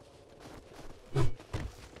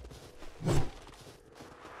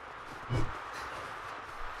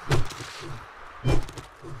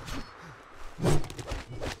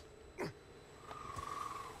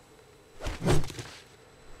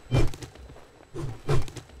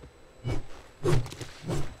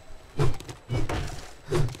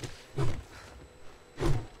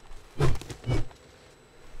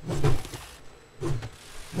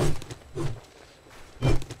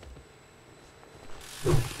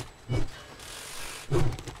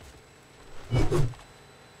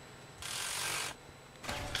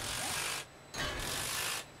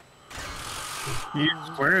 These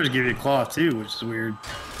squares give you cloth too, which is weird.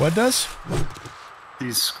 What does?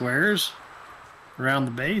 These squares around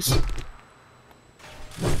the base.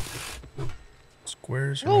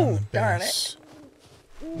 Squares Oh, around the darn base.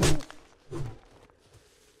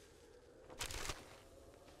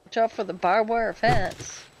 Watch out for the barbed wire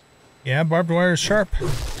fence. Yeah, barbed wire is sharp.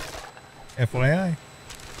 FYI.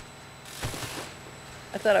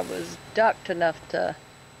 I thought I was ducked enough to...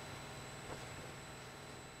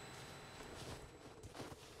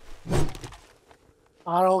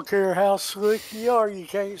 I don't care how slick you are, you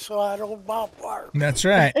can't slide on barbed wire. That's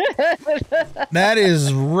right. That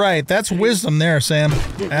is right. That's wisdom there, Sam.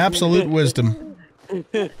 Absolute wisdom.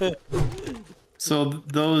 So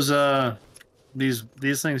those these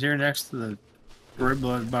things here next to the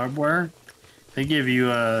barbed wire, they give you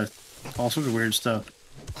all sorts of weird stuff.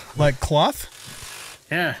 Like cloth?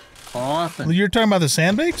 Yeah, cloth. And, You're talking about the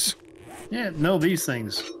sandbags? yeah, no, these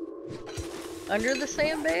things. Under the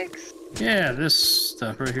sandbags? Yeah, this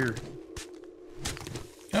stuff right here.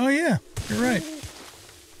 Oh, yeah. You're right.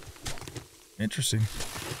 Interesting.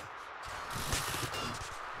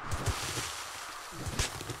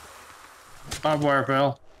 Barbed wire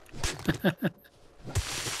fell.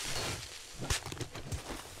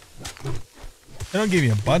 They don't give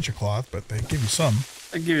you a bunch of cloth, but they give you some.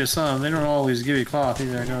 They give you some. They don't always give you cloth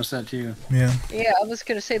either. I noticed that too. Yeah. Yeah, I was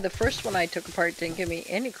gonna say the first one I took apart didn't give me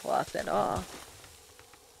any cloth at all.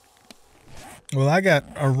 Well, I got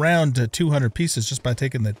around 200 pieces just by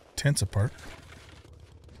taking the tents apart.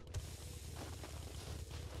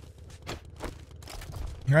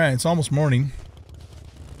 All right, it's almost morning.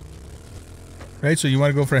 Right, so you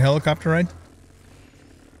want to go for a helicopter ride?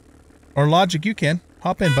 Or Logic, you can.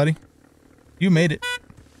 Hop in, buddy. You made it.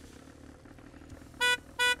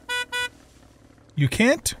 You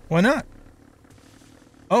can't? Why not?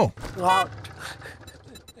 Oh. Locked.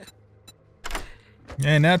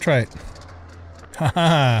 Yeah, now try it. Ha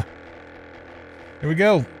ha. Here we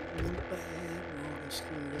go.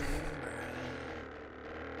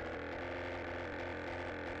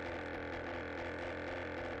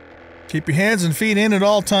 Keep your hands and feet in at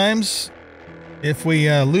all times. If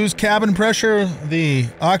we lose cabin pressure, the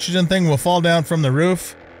oxygen thing will fall down from the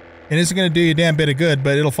roof. It isn't going to do you a damn bit of good,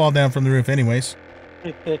 but it'll fall down from the roof anyways.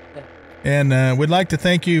 And we'd like to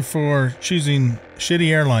thank you for choosing shitty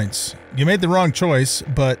airlines. You made the wrong choice,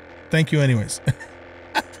 but thank you anyways.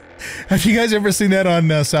 Have you guys ever seen that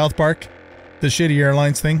on South Park? The shitty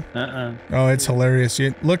airlines thing? Oh, it's hilarious.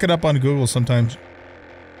 You look it up on Google sometimes.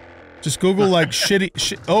 Just Google like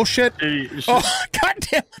shitty. Oh shit! Oh god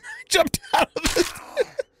damn! I jumped out of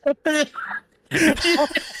this.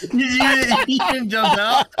 You didn't jump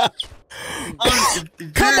out.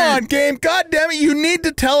 Come on, game! God damn it! You need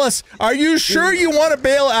to tell us. Are you sure you want to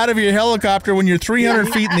bail out of your helicopter when you're 300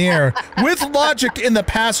 feet in the air with Logic in the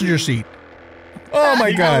passenger seat? Oh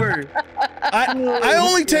my god! I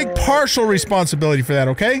only take partial responsibility for that.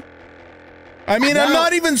 Okay. I mean, I'm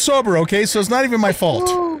not even sober, okay? So it's not even my fault.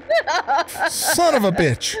 Son of a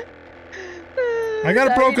bitch. I got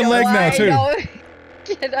a broken leg now, too.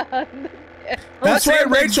 Get on. That's why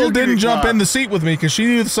Rachel didn't jump in the seat with me, because she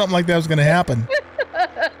knew something like that was going to happen.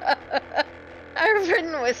 I've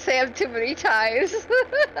ridden with Sam too many times.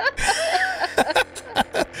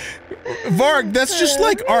 Varg, that's just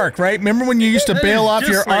like Ark, right? Remember when you used to bail off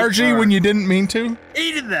your like RG when you didn't mean to?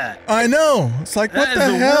 Hated that. I know. It's like, what the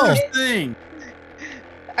That is the hell? worst thing.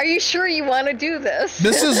 Are you sure you want to do this?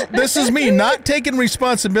 This is me not taking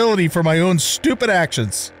responsibility for my own stupid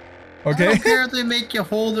actions. I Okay? don't care if they make you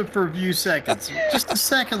hold it for a few seconds. Just a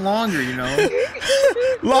second longer, you know.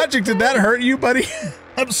 Logic, did that hurt you, buddy?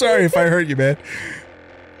 I'm sorry if I hurt you, man.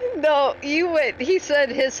 No, you went. He said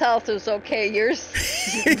his health was okay. Yours,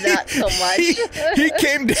 not so much. He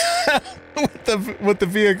came down with the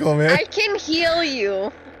vehicle, man. I can heal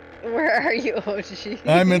you. Where are you, OG?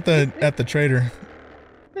 I'm at the trader.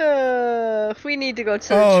 We need to go to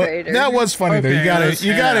the trader. That was funny though. You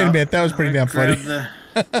gotta admit that was pretty damn funny.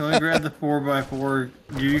 Let me grab the 4x4.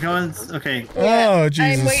 You coming? Okay. Oh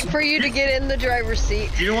Jesus! I'm waiting for you to get in the driver's seat.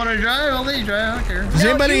 You don't want to drive? I'll let you drive. I don't care. Does No,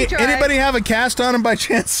 anybody you drive. have a cast on him by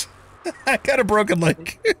chance? I got a broken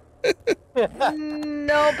leg.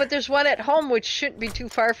 No, but there's one at home which shouldn't be too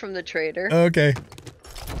far from the trader. Okay.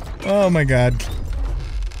 Oh my God.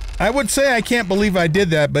 I would say I can't believe I did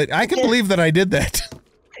that, but I can believe that I did that.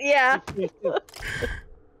 Yeah.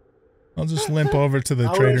 I'll just limp over to the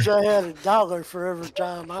I trader. wish I had $1 for every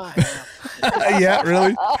time I have. Yeah,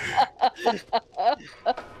 really?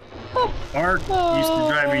 Mark used to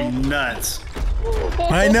drive me nuts.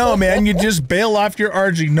 I know, man. You just bail off your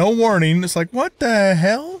RG, no warning. It's like, what the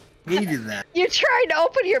hell? Hated that. You're trying to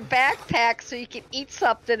open your backpack so you can eat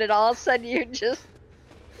something, and all of a sudden you just.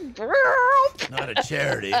 Not a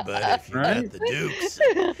charity, but if you Right? got the dukes,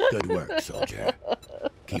 good work, soldier.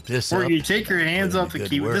 Keep this Or up. you take your hands put in off the the good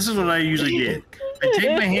keyboard. work This is what for I usually did. I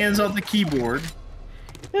take my hands off the keyboard,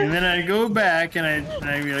 and then I go back and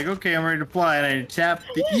I'd be like, okay, I'm ready to fly, and I tap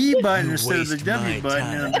the E button You instead of the waste W my button,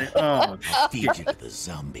 and I'm like, oh, I'll feed you to the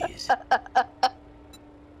zombies.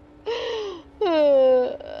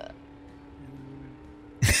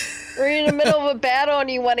 We're in the middle of a battle and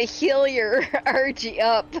you want to heal your RG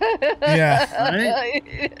up. Yeah.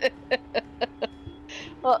 Right?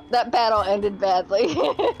 Well, that battle ended badly.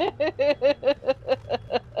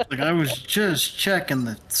 Like I was just checking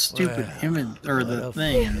the stupid Well, image or the what a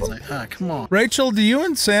thing, and it's like, ah, come on. Rachel, do you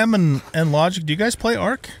and Sam and Logic, do you guys play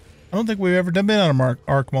Ark? I don't think we've ever been on an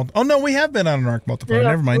Ark multiplayer. Oh, no, we have been on an Ark multiplayer.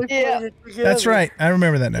 Never mind. We played Yeah. it together. That's right. I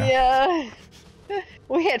remember that now. Yeah.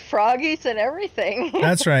 We had froggies and everything.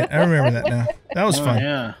 That's right. I remember that now. That was Oh, fun.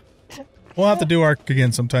 yeah. We'll have to do Ark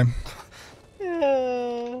again sometime.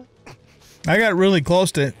 I got really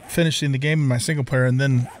close to finishing the game in my single player, and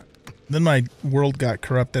then my world got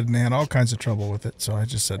corrupted, and I had all kinds of trouble with it. So I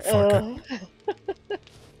just said, "Fuck it."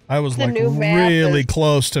 I was The like new map really is-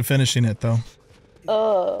 close to finishing it, though.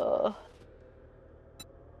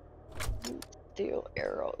 Steel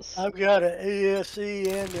arrows. I've got an ASE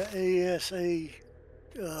and an ASA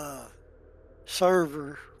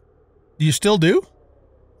server. You still do?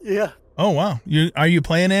 Yeah. Oh wow! Are you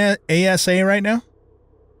playing ASA right now?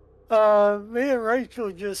 Me and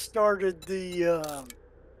Rachel just started the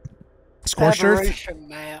Scorched Earth? Aberration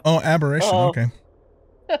map. Oh, Aberration. Oh. Okay.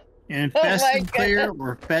 Infested God. clear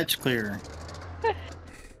or fetch clear?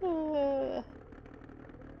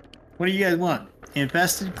 What do you guys want?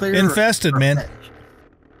 Infested clear? Infested, or man. fetch?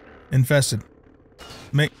 Infested.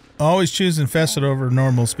 Always choose infested over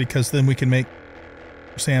normals because then we can make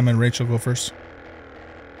Sam and Rachel go first.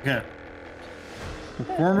 Okay.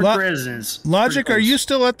 Former presidents. Logic, Pretty are you close.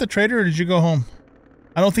 still at the trader or did you go home?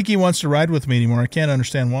 I don't think he wants to ride with me anymore. I can't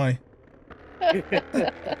understand why.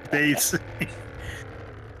 Dates.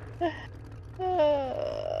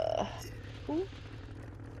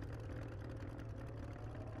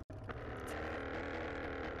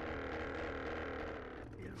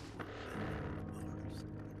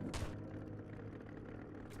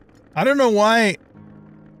 I don't know why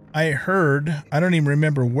I heard, I don't even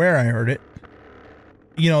remember where I heard it,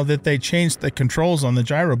 you know, that they changed the controls on the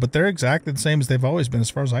gyro, but they're exactly the same as they've always been as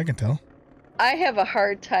far as I can tell. I have a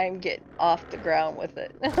hard time getting off the ground with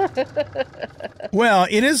it. Well,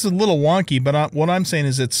 it is a little wonky, but what I'm saying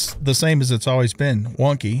is it's the same as it's always been.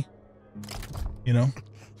 Wonky. You know?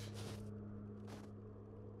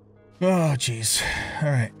 Oh, jeez. All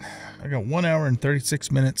right. I got 1 hour and 36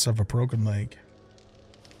 minutes of a broken leg.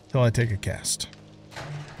 Till I take a cast.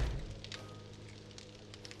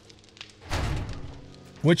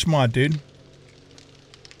 Which mod, dude?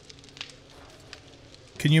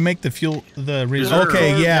 Can you make the fuel, the Reserve.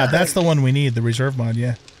 Okay, yeah, that's the one we need, the reserve mod,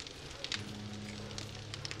 yeah.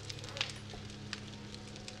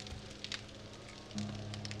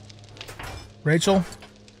 Rachel?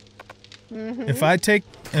 If I take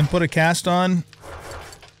and put a cast on,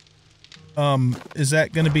 is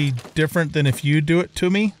that going to be different than if you do it to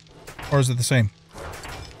me? Or is it the same?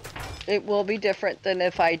 It will be different than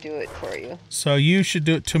if I do it for you. So you should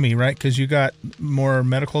do it to me, right? Because you got more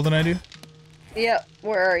medical than I do? Yep.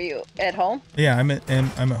 Where are you? At home? Yeah, I'm at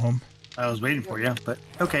home. I was waiting for you, but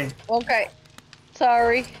okay. Okay.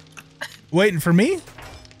 Sorry. Waiting for me?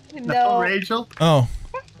 No. Rachel. Oh.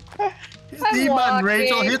 Hit the E button,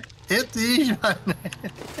 Rachel. walking. Hit the E button.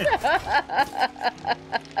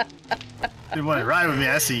 You want to ride with me,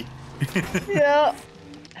 I see. Yep.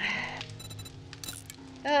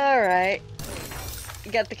 All right.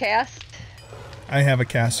 You got the cast? I have a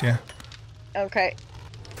cast, yeah. Okay.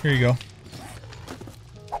 Here you go.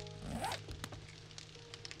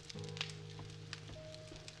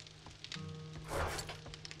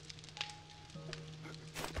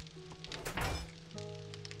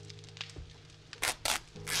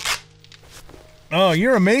 Oh,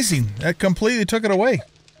 you're amazing. That completely took it away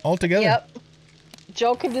altogether. Yep.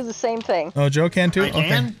 Joe can do the same thing. Oh, Joe can too? I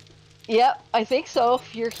can? Okay. Yep, I think so.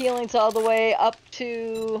 If your healing's all the way up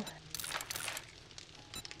to...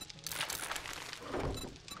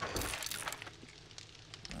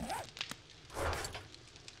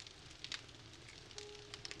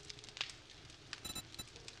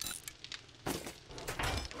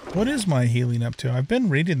 What is my healing up to? I've been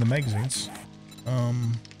reading the magazines.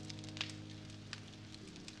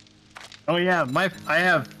 Oh yeah,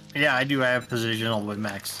 I do have position all the way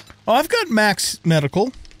max. Oh, I've got max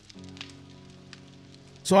medical.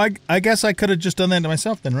 So I guess I could have just done that to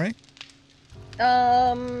myself then, right?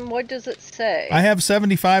 What does it say? I have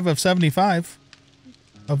 75 of 75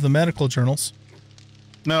 of the medical journals.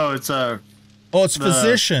 No, it's Oh, it's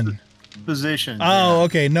physician. Physician. Oh, yeah.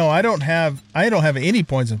 okay. No, I don't have any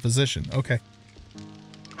points in physician. Okay.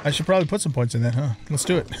 I should probably put some points in that, huh? Let's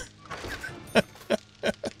do it.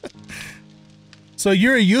 So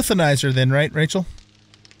you're a euthanizer then, right, Rachel?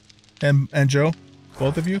 And Joe?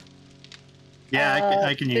 Both of you? Yeah,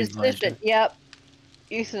 I can use physician. Yep.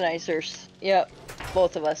 Euthanizers. Yep.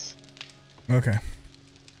 Both of us. Okay.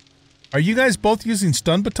 Are you guys both using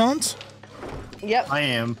stun batons? Yep. I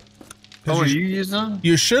am. Oh, are you using them?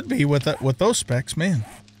 You should be with those specs, man.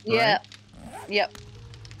 Yeah. Right. Yep.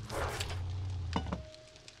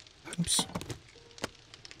 Oops.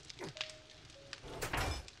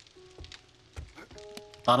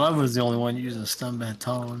 Thought I was the only one using a stun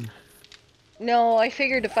baton. No, I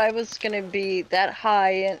figured if I was gonna be that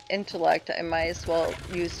high in intellect, I might as well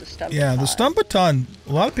use the stun Yeah, baton. the stun baton,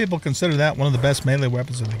 a lot of people consider that one of the best melee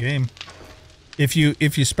weapons in the game. If you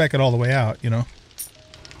spec it all the way out, you know.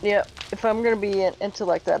 Yep. If I'm gonna be in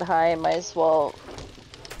intellect that high, I might as well.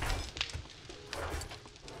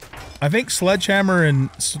 I think sledgehammer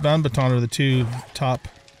and stun baton are the two top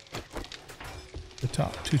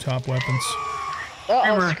weapons.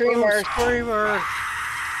 Uh-oh, screamers. Screamer.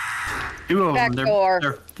 Two of them.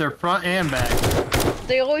 Backdoor. They're front and back.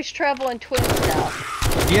 They always travel in twins now.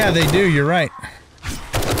 Yeah, they do. You're right.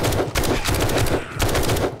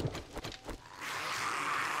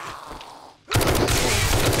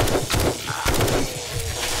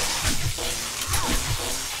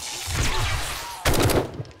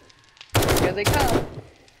 Here they come.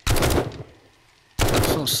 They're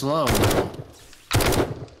so slow.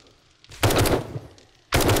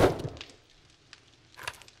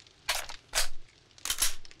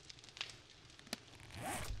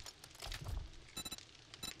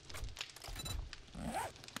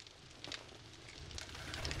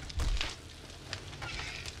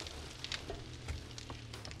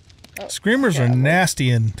 Screamers are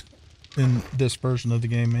nasty in this version of the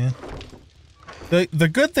game, man. The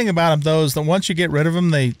good thing about them, though, is that once you get rid of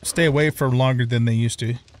them, they stay away for longer than they used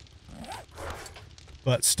to.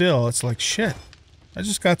 But still, it's like, shit. I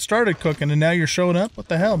just got started cooking, and now you're showing up? What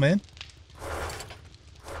the hell, man?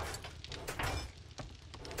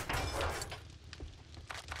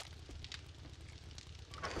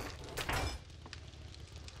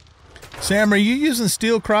 Sam, are you using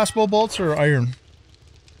steel crossbow bolts or iron?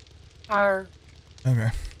 Iron, Okay.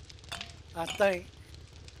 I think.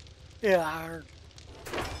 Yeah, iron.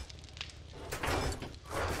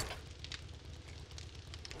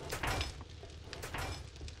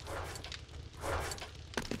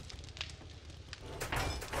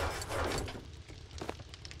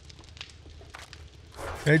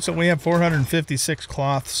 Okay, so we have 456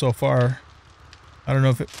 cloth so far. I don't know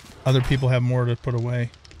if other people have more to put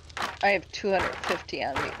away. I have 250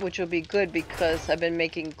 on me, which will be good because I've been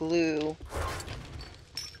making glue.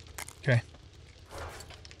 Okay.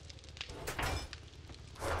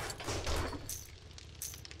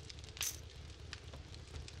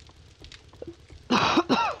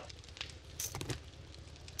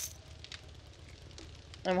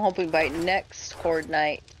 I'm hoping by next horde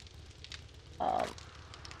night,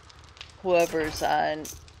 whoever's on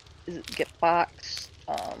get box,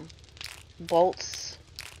 bolts,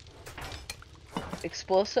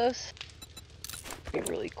 explosives. Be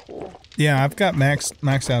really cool. Yeah, I've got max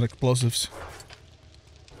out explosives.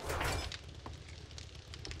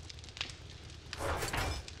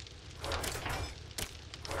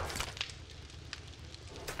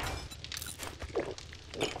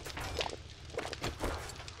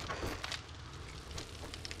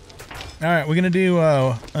 All right, we're gonna do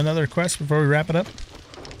another quest before we wrap it up.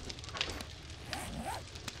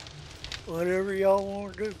 Whatever y'all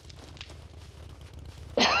want to do.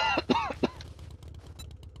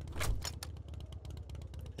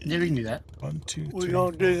 Yeah, we can do that. 1, 2, 3. We're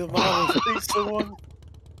going to do the Mama's Pizza one.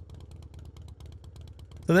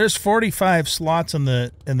 So there's 45 slots in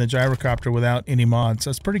the gyrocopter without any mods.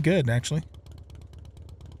 That's pretty good, actually,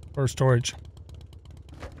 for storage.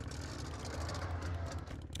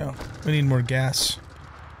 Oh, we need more gas.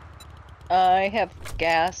 I have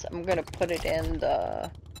gas. I'm gonna put it in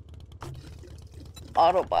the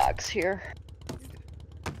auto box here.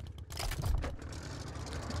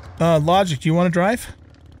 Logic, do you want to drive?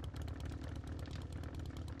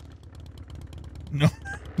 No.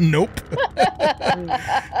 Nope. All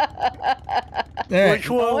right. Which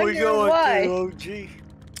one we wonder going why. to,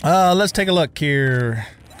 OG? Let's take a look here.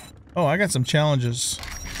 Oh, I got some challenges.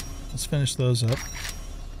 Let's finish those up.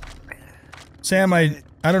 Sam, I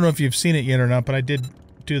don't know if you've seen it yet or not, but I did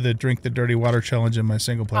do the drink the dirty water challenge in my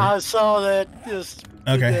single player. I saw that just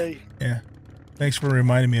today. Yeah. Thanks for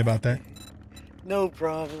reminding me about that. No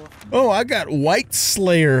problem. Oh, I got White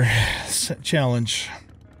Slayer challenge.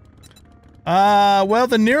 Well,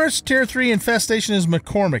 the nearest tier 3 infestation is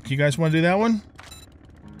McCormick. You guys want to do that one?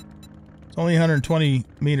 It's only 120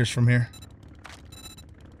 meters from here.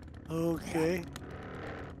 Okay.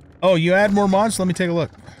 Oh, you add more mods? Let me take a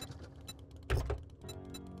look.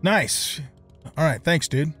 Nice. All right, thanks,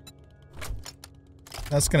 dude.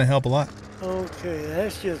 That's gonna help a lot. Okay,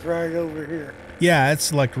 that's just right over here. Yeah,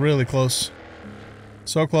 it's like really close.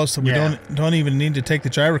 So close that we don't even need to take the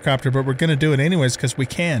gyrocopter, but we're gonna do it anyways because we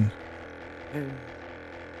can.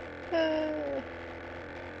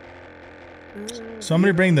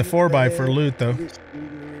 Somebody bring the 4x for loot, though.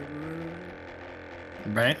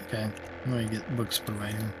 Right? Okay. Let me get books put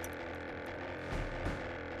away here.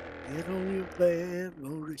 Get on your bed,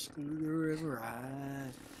 motor scooter river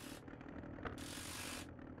ride.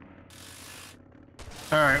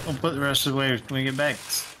 Alright, we'll put the rest of the way when we get back.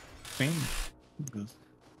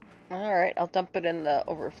 Alright, I'll dump it in the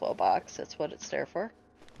overflow box. That's what it's there for.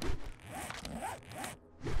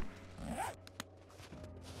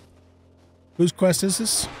 Whose quest is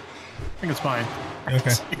this? I think it's mine.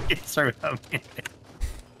 Okay. Sorry about me.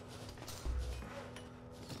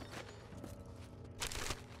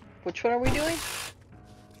 Which one are we doing?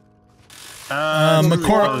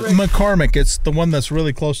 McCormick. It's the one that's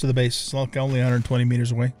really close to the base. It's like only 120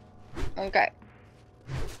 meters away. Okay.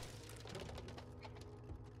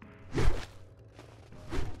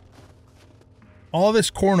 All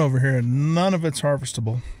this corn over here, none of it's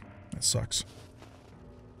harvestable. That sucks.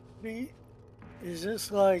 Is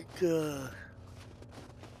this like, Did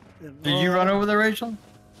you run over there, Rachel?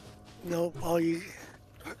 Nope, all you...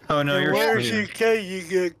 Oh, no, you're Where's still UK, you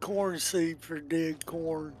get corn seed for dead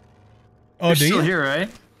corn. Oh, you're do still you? here, right?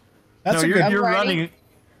 That's no, a good... You're ready. running.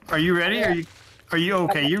 Are you ready? Yeah. Are you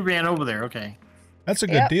okay? You ran over there, okay. That's a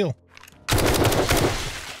good deal.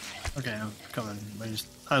 Okay, I'm coming.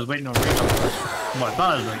 I was waiting on Rachel. Well, I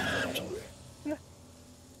thought I was waiting on Rachel.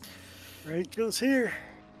 Rachel's here.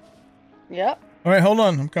 Yep. All right, hold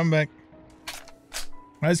on. I'm coming back.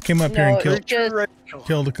 I just came up here and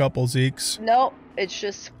killed a couple Zeeks. Nope, it's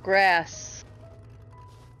just grass.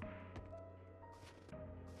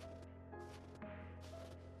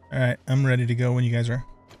 All right, I'm ready to go when you guys are.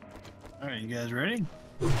 All right, you guys ready?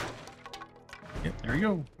 Yep. There we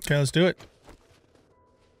go. Okay, let's do it.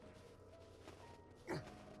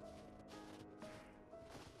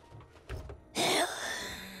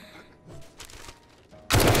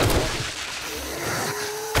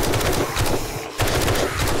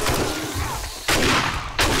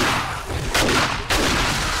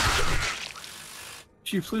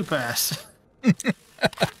 She flew past.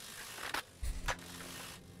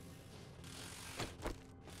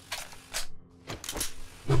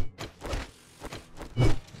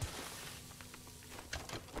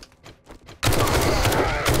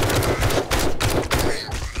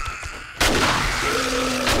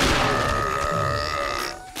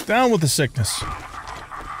 Down with the sickness.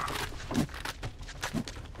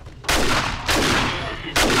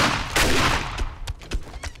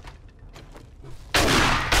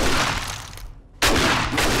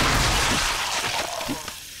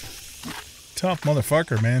 Tough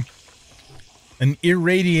motherfucker, man. An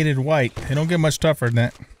irradiated white. They don't get much tougher than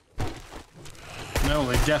that. No,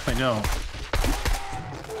 they definitely don't.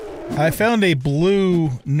 I found a blue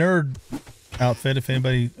nerd outfit if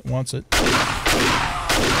anybody wants it.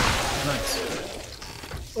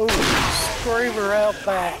 Nice. Oh, screamer out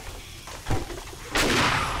back.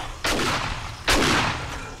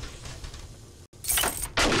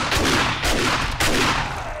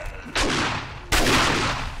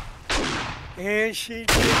 And she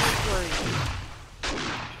did scream.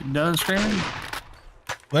 You done screaming?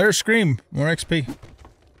 Let her scream. More XP.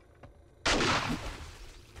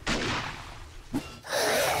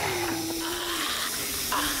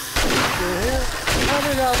 How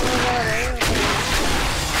did I run out of ammo?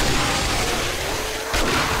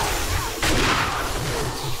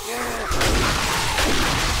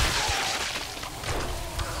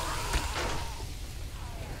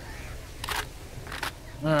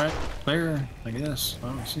 Alright, clear, I guess. I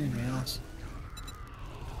don't see anything else.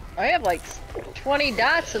 I have like 20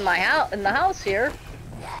 dots in my house here.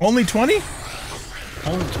 Only 20?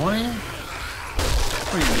 Only 20?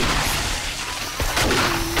 What do you mean?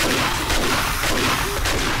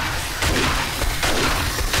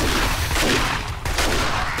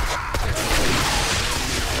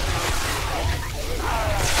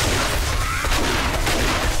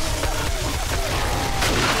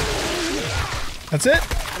 That's it?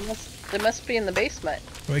 They must be in the basement.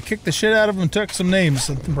 We kicked the shit out of them and took some names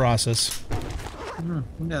in the process. Yeah,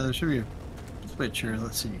 there should be a switch here.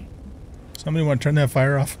 Let's see. Somebody want to turn that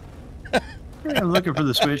fire off? I'm looking for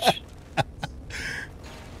the switch.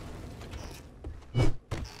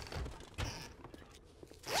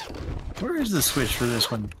 Where is the switch for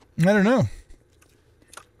this one? I don't know.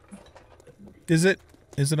 Is it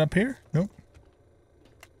up here? Nope.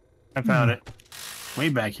 I found it. Way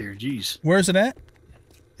back here. Jeez. Where's it at?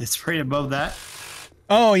 It's right above that.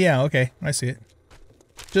 Oh, yeah. Okay. I see it.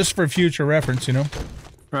 Just for future reference, you know.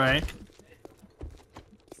 Right.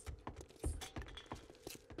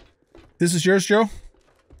 This is yours, Joe?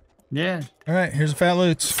 Yeah. All right. Here's the fat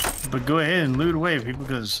loots. But go ahead and loot away, people,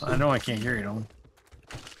 because I know I can't carry it on.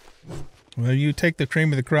 Well, you take the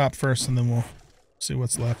cream of the crop first, and then we'll see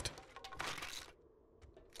what's left.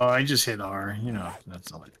 Oh, I just hit R. You know,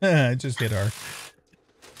 that's all. I just hit R.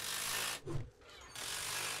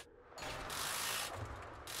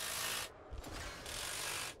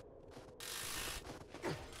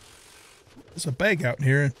 There's a bag out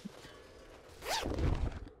here.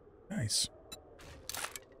 Nice.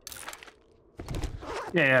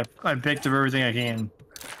 Yeah, I picked up everything I can.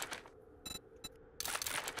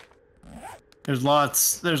 There's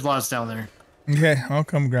lots down there. Okay, I'll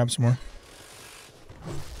come grab some more.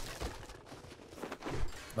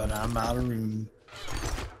 But I'm out of room.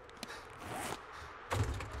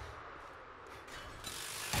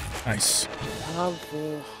 Nice. I'm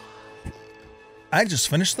full. I just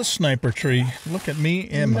finished the sniper tree. Look at me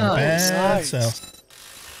and my bad self.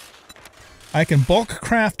 I can bulk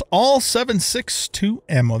craft all 7.62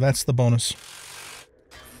 ammo. That's the bonus.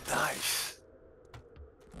 Nice.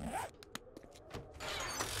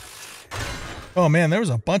 Oh man, there was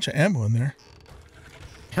a bunch of ammo in there.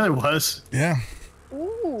 Yeah, there was. Yeah.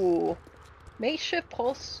 Ooh. Makeshift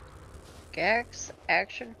pulse gags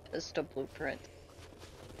action pistol blueprint.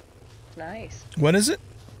 Nice. What is it?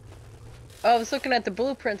 Oh, I was looking at the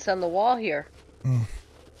blueprints on the wall here. Oh.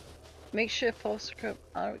 Makeshift pulse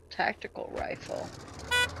tactical rifle.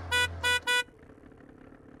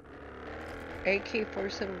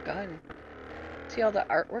 AK-47 gun. See all the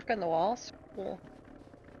artwork on the walls? Cool.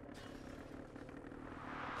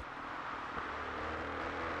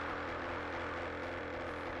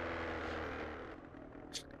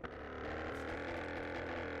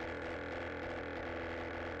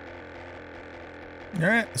 All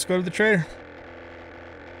right, let's go to the trader.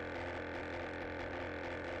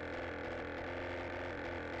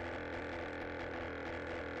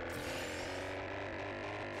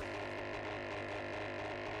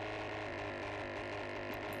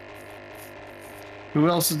 Who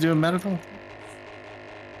else is doing medical?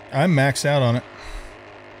 I'm maxed out on it.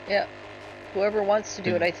 Yeah. Whoever wants to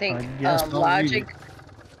do it, I think. I guess I'll Logic, leave.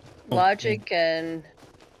 Logic, and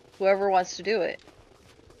whoever wants to do it.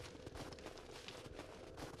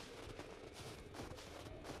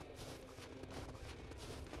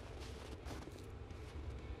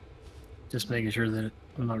 Just making sure that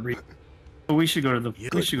I'm not reading. But we should go to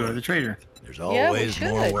the trader. There's we always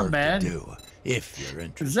more should. work Not bad. to do if you're What's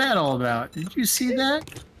interested. that all about? Did you see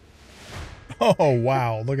that? Oh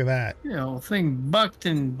wow, look at that. You know, thing bucked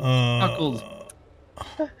and buckled.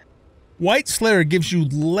 White Slayer gives you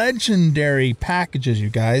legendary packages, you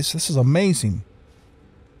guys. This is amazing.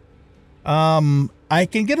 I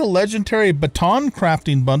can get a legendary baton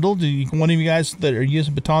crafting bundle. One of you guys that are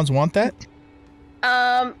using batons want that?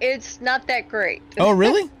 It's not that great. Oh,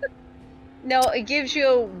 really? No, it gives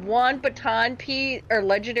you one baton piece or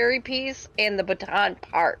legendary piece and the baton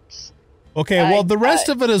parts. Okay, well, the rest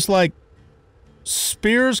of it is like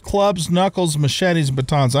spears, clubs, knuckles, machetes, and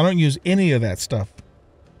batons. I don't use any of that stuff.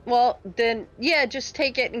 Well, then, yeah, just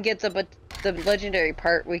take it and get the legendary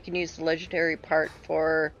part. We can use the legendary part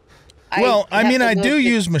for... Well, I mean, I do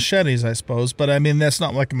use machetes, I suppose, but I mean, that's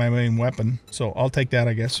not like my main weapon, so I'll take that,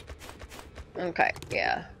 I guess. Okay,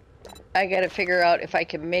 yeah. I gotta figure out if I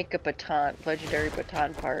can make a baton, legendary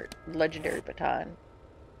baton part. Legendary baton.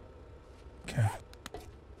 Okay.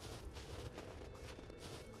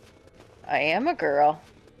 I am a girl.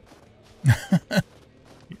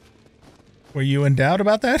 Were you in doubt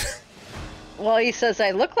about that? Well, he says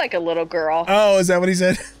I look like a little girl. Oh, is that what he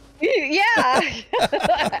said? Yeah,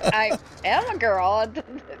 I am a girl.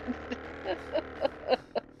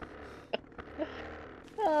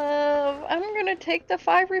 I'm gonna take the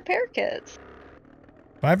 5 repair kits.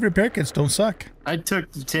 5 repair kits don't suck. I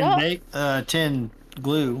took the 10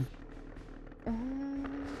 glue.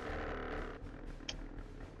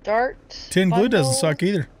 Dart. 10 glue doesn't bundle. suck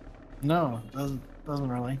either. No, doesn't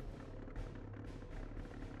really.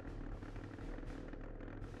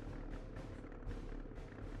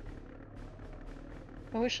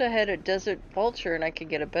 I wish I had a desert vulture and I could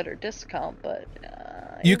get a better discount, but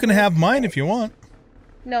You can have mine if you want.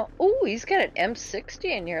 No. Ooh, he's got an M60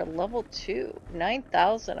 in here, level 2,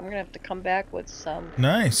 9,000. I'm gonna have to come back with some.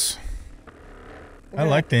 Nice. I'm I gonna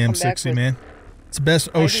like have the to come back M60, with- man. It's the best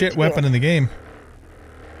oh do shit too. weapon in the game.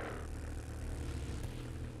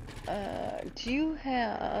 Do you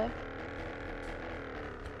have?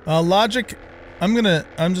 Logic.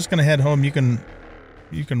 I'm just gonna head home. You can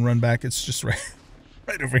run back. It's just right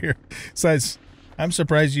over here. Besides, I'm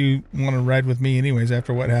surprised you want to ride with me anyways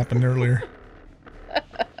after what happened earlier.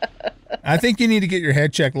 I think you need to get your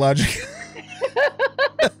head checked, Logic.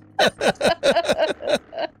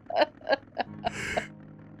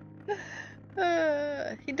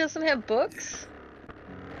 He doesn't have books?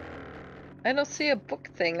 I don't see a book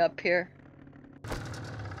thing up here.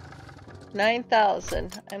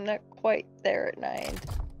 9,000. I'm not quite there at 9.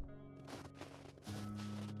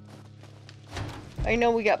 I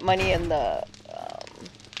know we got money in the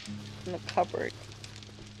cupboard.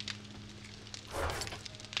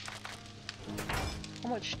 How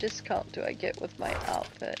much discount do I get with my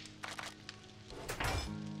outfit?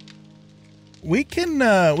 We can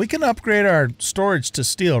upgrade our storage to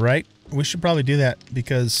steel, right? We should probably do that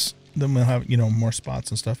because then we'll have, more spots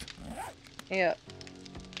and stuff. Yeah.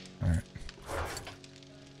 All right.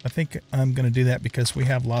 I think I'm going to do that because we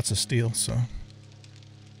have lots of steel, so.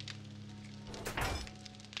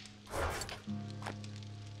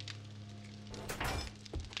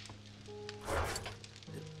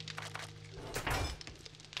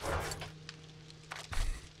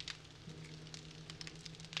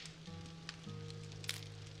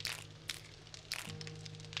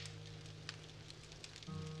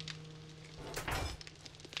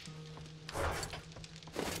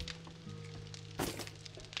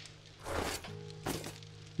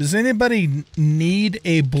 Does anybody need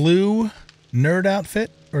a blue nerd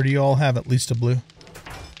outfit, or do you all have at least a blue?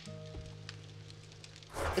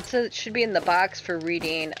 It says it should be in the box for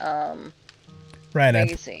reading Right.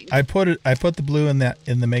 magazine. I put the blue in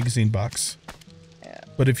the magazine box. Yeah.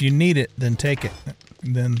 But if you need it, then take it.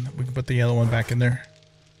 Then we can put the yellow one back in there.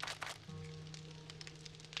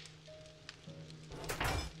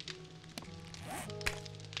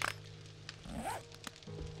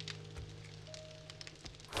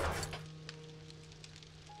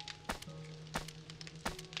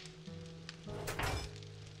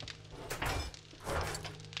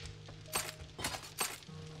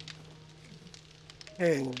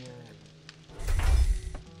 And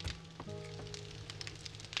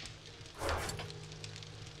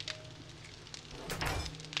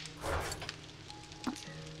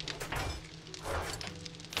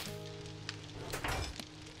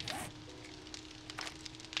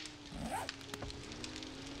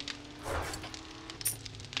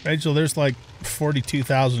Rachel, there's like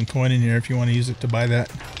 42,000 coin in here if you want to use it to buy that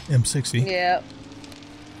M60. Yeah.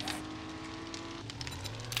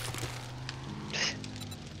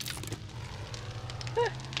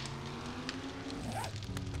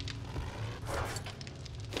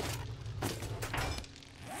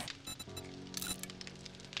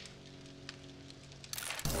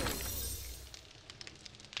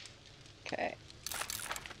 Okay.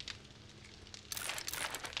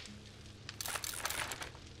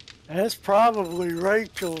 that's probably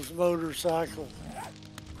Rachel's motorcycle.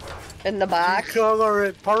 In the You box? color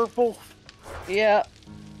it purple. Yeah.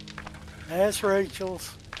 That's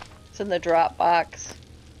Rachel's. It's in the drop box.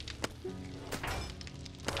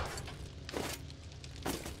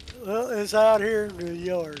 Well, it's out here in the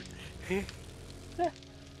yard.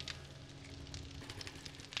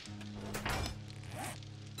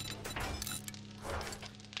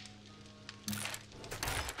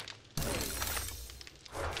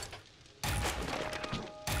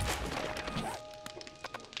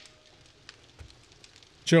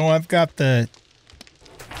 Joe, I've got the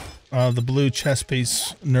blue chest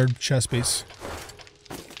piece, nerd chest piece.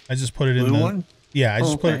 I just put it in Blue the one? Yeah, I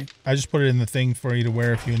just Okay. put it in the thing for you to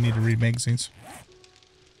wear if you need to read magazines.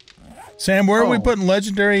 Sam, where are we Oh. putting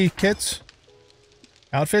legendary kits?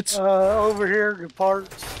 Outfits? Over here, the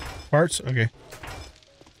parts. Parts? Okay.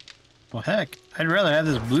 Well, heck, I'd rather have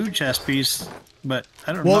this blue chest piece, but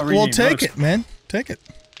I don't know. Well, take it, man. Take it.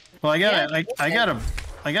 Well, I Yeah,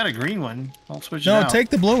 got a green one. I'll switch it No, out. take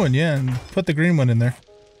the blue one, yeah, and put the green one in there.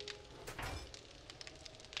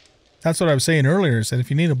 That's what I was saying earlier, is that if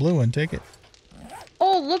you need a blue one, take it.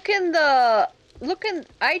 Oh,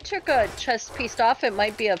 I took a chest piece off. It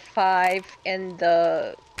might be a 5 in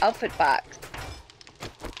the outfit box.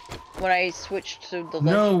 When I switched to the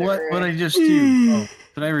No, legendary. what I just do? Oh,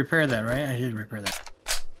 did I repair that? Right, I did repair that.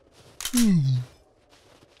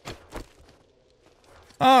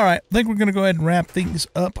 All right. I think we're going to go ahead and wrap things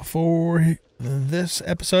up for this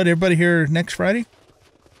episode. Everybody here next Friday?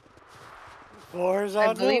 As far as I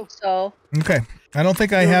I believe know. so. Okay. I don't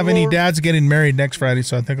think I Good have any Lord. dads getting married next Friday,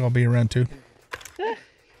 so I think I'll be around too.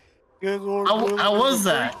 Good Lord. How was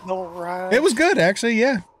that? Don't rise. It was good, actually.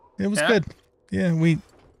 Yeah. It was good. Yeah.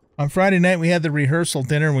 On Friday night, we had the rehearsal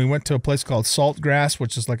dinner, and we went to a place called Saltgrass,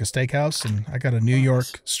 which is like a steakhouse, and I got a New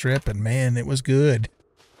York strip, and man, it was good.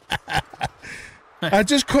 I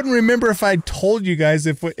just couldn't remember if I told you guys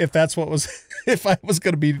if that's what was if I was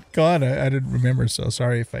going to be gone. I didn't remember, so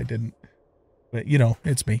sorry if I didn't. But you know,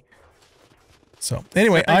 it's me. So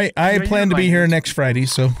anyway, I plan to be here next Friday.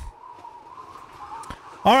 So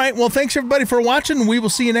all right, well, thanks everybody for watching. We will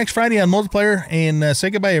see you next Friday on multiplayer, and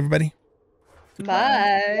say goodbye, everybody.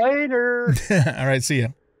 Bye. Later. All right, see ya.